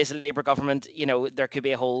 Even if it is a Labour government, there could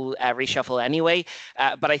be a whole reshuffle anyway.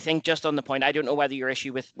 But I think just on the point, I don't know whether your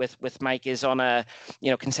issue with Mike is on a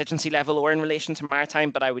constituency level or in relation to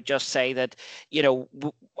maritime, but I would just say that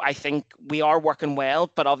I think we are working well,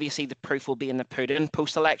 but obviously the proof will be in the pudding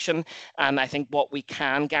post-election. And I think what we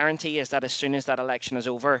can guarantee is that as soon as that election is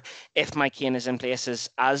over, if Mike Kane is in place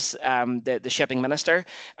as the shipping minister,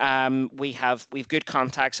 we've good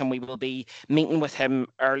contacts, and we will be meeting with him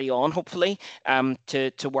early on, hopefully,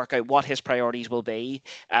 to work out what his priorities will be.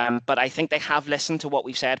 But I think they have listened to what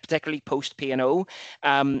we've said, particularly post P&O.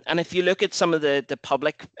 And if you look at some of the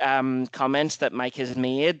public comments that Mike has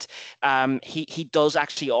made, he does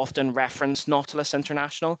actually often reference Nautilus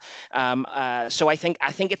International. So I think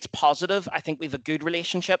it's positive. I think we have a good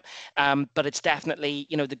relationship, but it's definitely,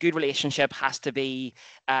 the good relationship has to meet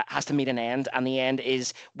an end, and the end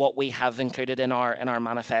is what we have included in our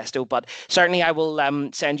manifesto. But certainly I will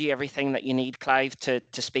send you everything that you need, Clive, to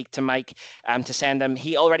speak to Mike, to send him.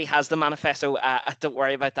 He already has the manifesto. Don't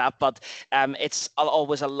worry about that. But it's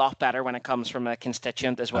always a lot better when it comes from a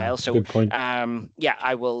constituent as well. So good point. Yeah,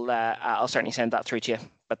 I will. I'll certainly send that through to you.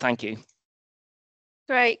 But thank you.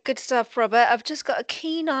 Great, good stuff, Robert. I've just got a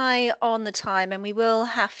keen eye on the time, and we will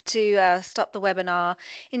have to stop the webinar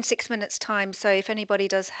in 6 minutes' time. So if anybody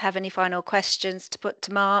does have any final questions to put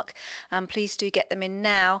to Mark, please do get them in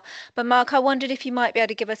now. But Mark, I wondered if you might be able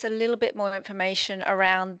to give us a little bit more information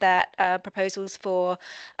around that proposals for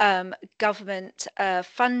government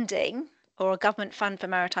funding or a government fund for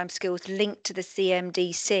maritime skills linked to the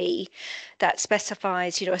CMDC that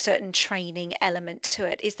specifies, a certain training element to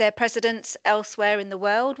it. Is there precedents elsewhere in the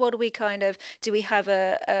world? What do we do we have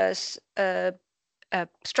a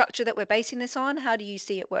structure that we're basing this on? How do you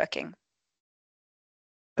see it working?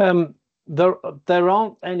 There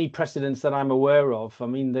aren't any precedents that I'm aware of. I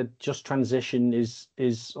mean, the just transition is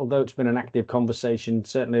although it's been an active conversation,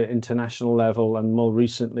 certainly at international level and more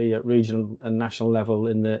recently at regional and national level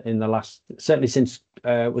in the last, certainly since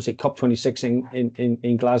was it COP26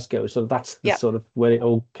 in Glasgow. So that's the sort of where it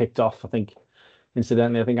all kicked off. I think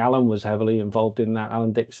incidentally, I think Alan was heavily involved in that.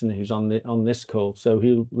 Alan Dixon, who's on this call, so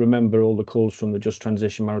he'll remember all the calls from the Just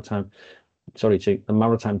Transition the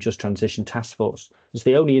Maritime Just Transition Task Force. It's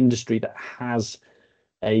the only industry that has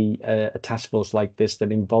a task force like this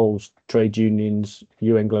that involves trade unions,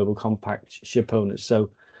 UN Global Compact, ship owners.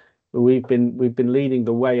 So we've been leading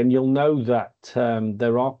the way, and you'll know that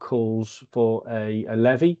there are calls for a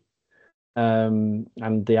levy, and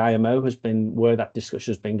the IMO has been where that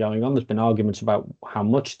discussion has been going on. There's been arguments about how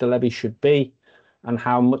much the levy should be, and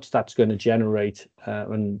how much that's going to generate,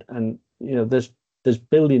 and there's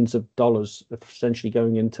billions of dollars essentially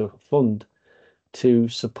going into a fund to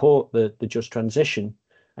support the just transition.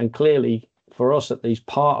 And clearly, for us at least,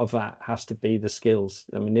 part of that has to be the skills.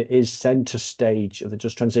 I mean, it is center stage of the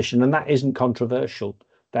just transition, and that isn't controversial.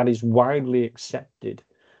 That is widely accepted.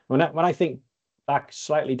 When I think back,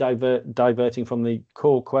 slightly diverting from the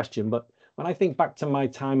core question, but when I think back to my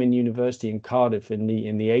time in university in Cardiff in the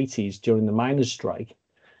 80s during the miners' strike,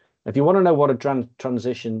 if you want to know what a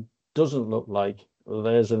transition doesn't look like, well,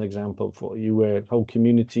 there's an example for you where whole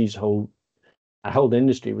communities, a whole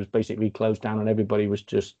industry was basically closed down and everybody was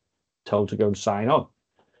just told to go and sign on.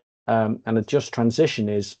 And a just transition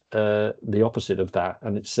is the opposite of that.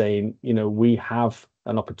 And it's saying, we have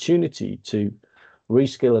an opportunity to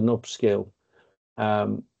reskill and upskill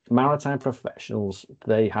maritime professionals.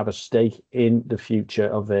 They have a stake in the future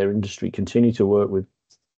of their industry, continue to work with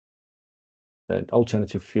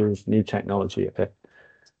alternative fuels, new technology,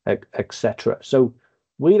 etc. So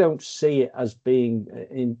we don't see it as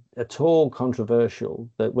being at all controversial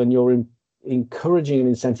that when you're encouraging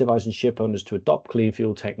and incentivizing ship owners to adopt clean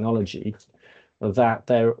fuel technology, that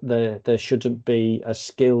there shouldn't be a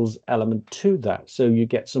skills element to that. So you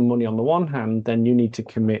get some money on the one hand, then you need to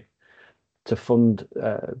commit to fund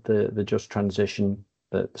the just transition,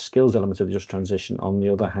 the skills element of the just transition on the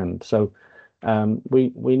other hand. So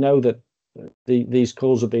we know that these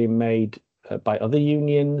calls are being made by other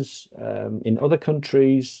unions in other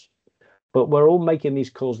countries, but we're all making these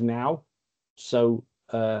calls now. So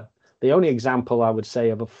the only example I would say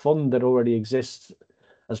of a fund that already exists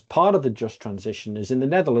as part of the just transition is in the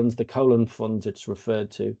Netherlands, the Colan Fund it's referred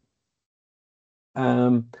to.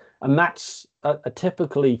 And that's a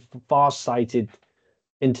typically far-sighted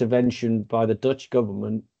intervention by the Dutch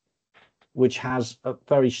government, which has a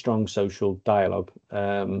very strong social dialogue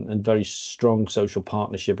and very strong social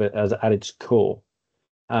partnership at its core.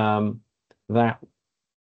 That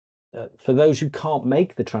for those who can't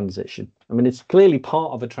make the transition, I mean, it's clearly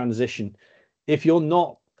part of a transition. If you're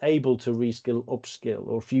not able to reskill, upskill,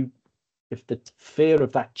 or if the fear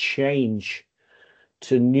of that change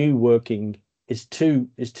to new working is too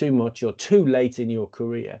much or too late in your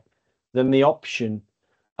career, then the option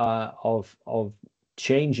of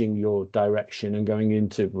changing your direction and going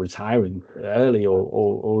into retiring early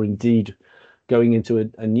or indeed going into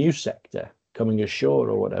a new sector, coming ashore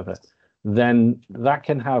or whatever, then that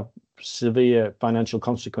can have severe financial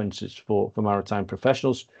consequences for maritime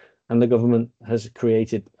professionals. And the government has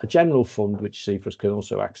created a general fund which seafarers can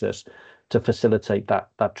also access to facilitate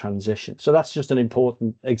that transition. So that's just an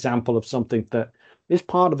important example of something that is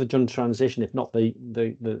part of the just transition, if not the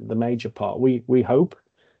major part. We hope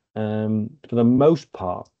for the most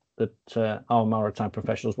part that our maritime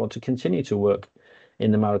professionals want to continue to work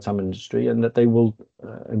in the maritime industry and that they will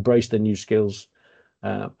embrace the new skills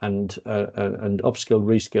and upskill,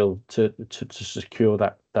 reskill to secure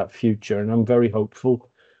that future. And I'm very hopeful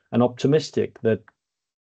and optimistic that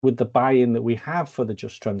with the buy-in that we have for the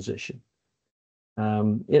just transition, I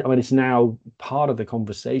mean, it's now part of the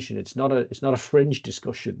conversation. It's not a fringe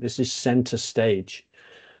discussion. This is center stage.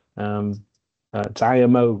 It's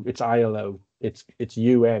IMO, it's ILO, it's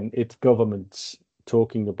UN, it's governments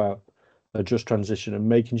talking about a just transition and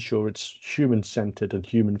making sure it's human-centered and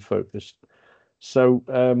human-focused. So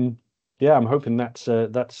yeah, I'm hoping that's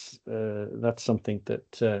something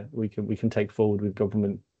that we can take forward with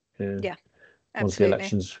government. Yeah, once the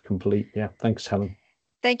election's complete. Yeah, thanks, Helen.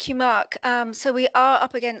 Thank you, Mark. So we are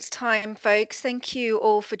up against time, folks. Thank you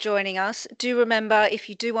all for joining us. Do remember, if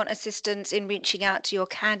you do want assistance in reaching out to your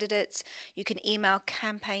candidates, you can email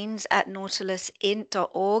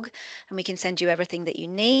campaigns@nautilusint.org and we can send you everything that you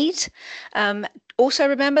need. Also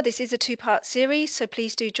remember, this is a two-part series, so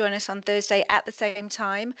please do join us on Thursday at the same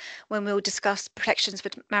time when we'll discuss protections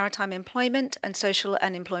for maritime employment and social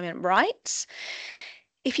and employment rights.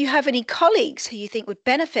 If you have any colleagues who you think would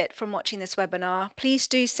benefit from watching this webinar, please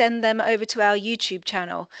do send them over to our YouTube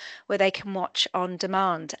channel where they can watch on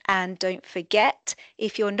demand. And don't forget,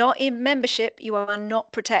 if you're not in membership, you are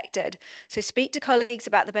not protected. So speak to colleagues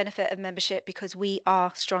about the benefit of membership because we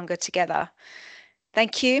are stronger together.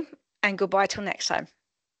 Thank you and goodbye till next time.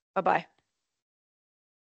 Bye-bye.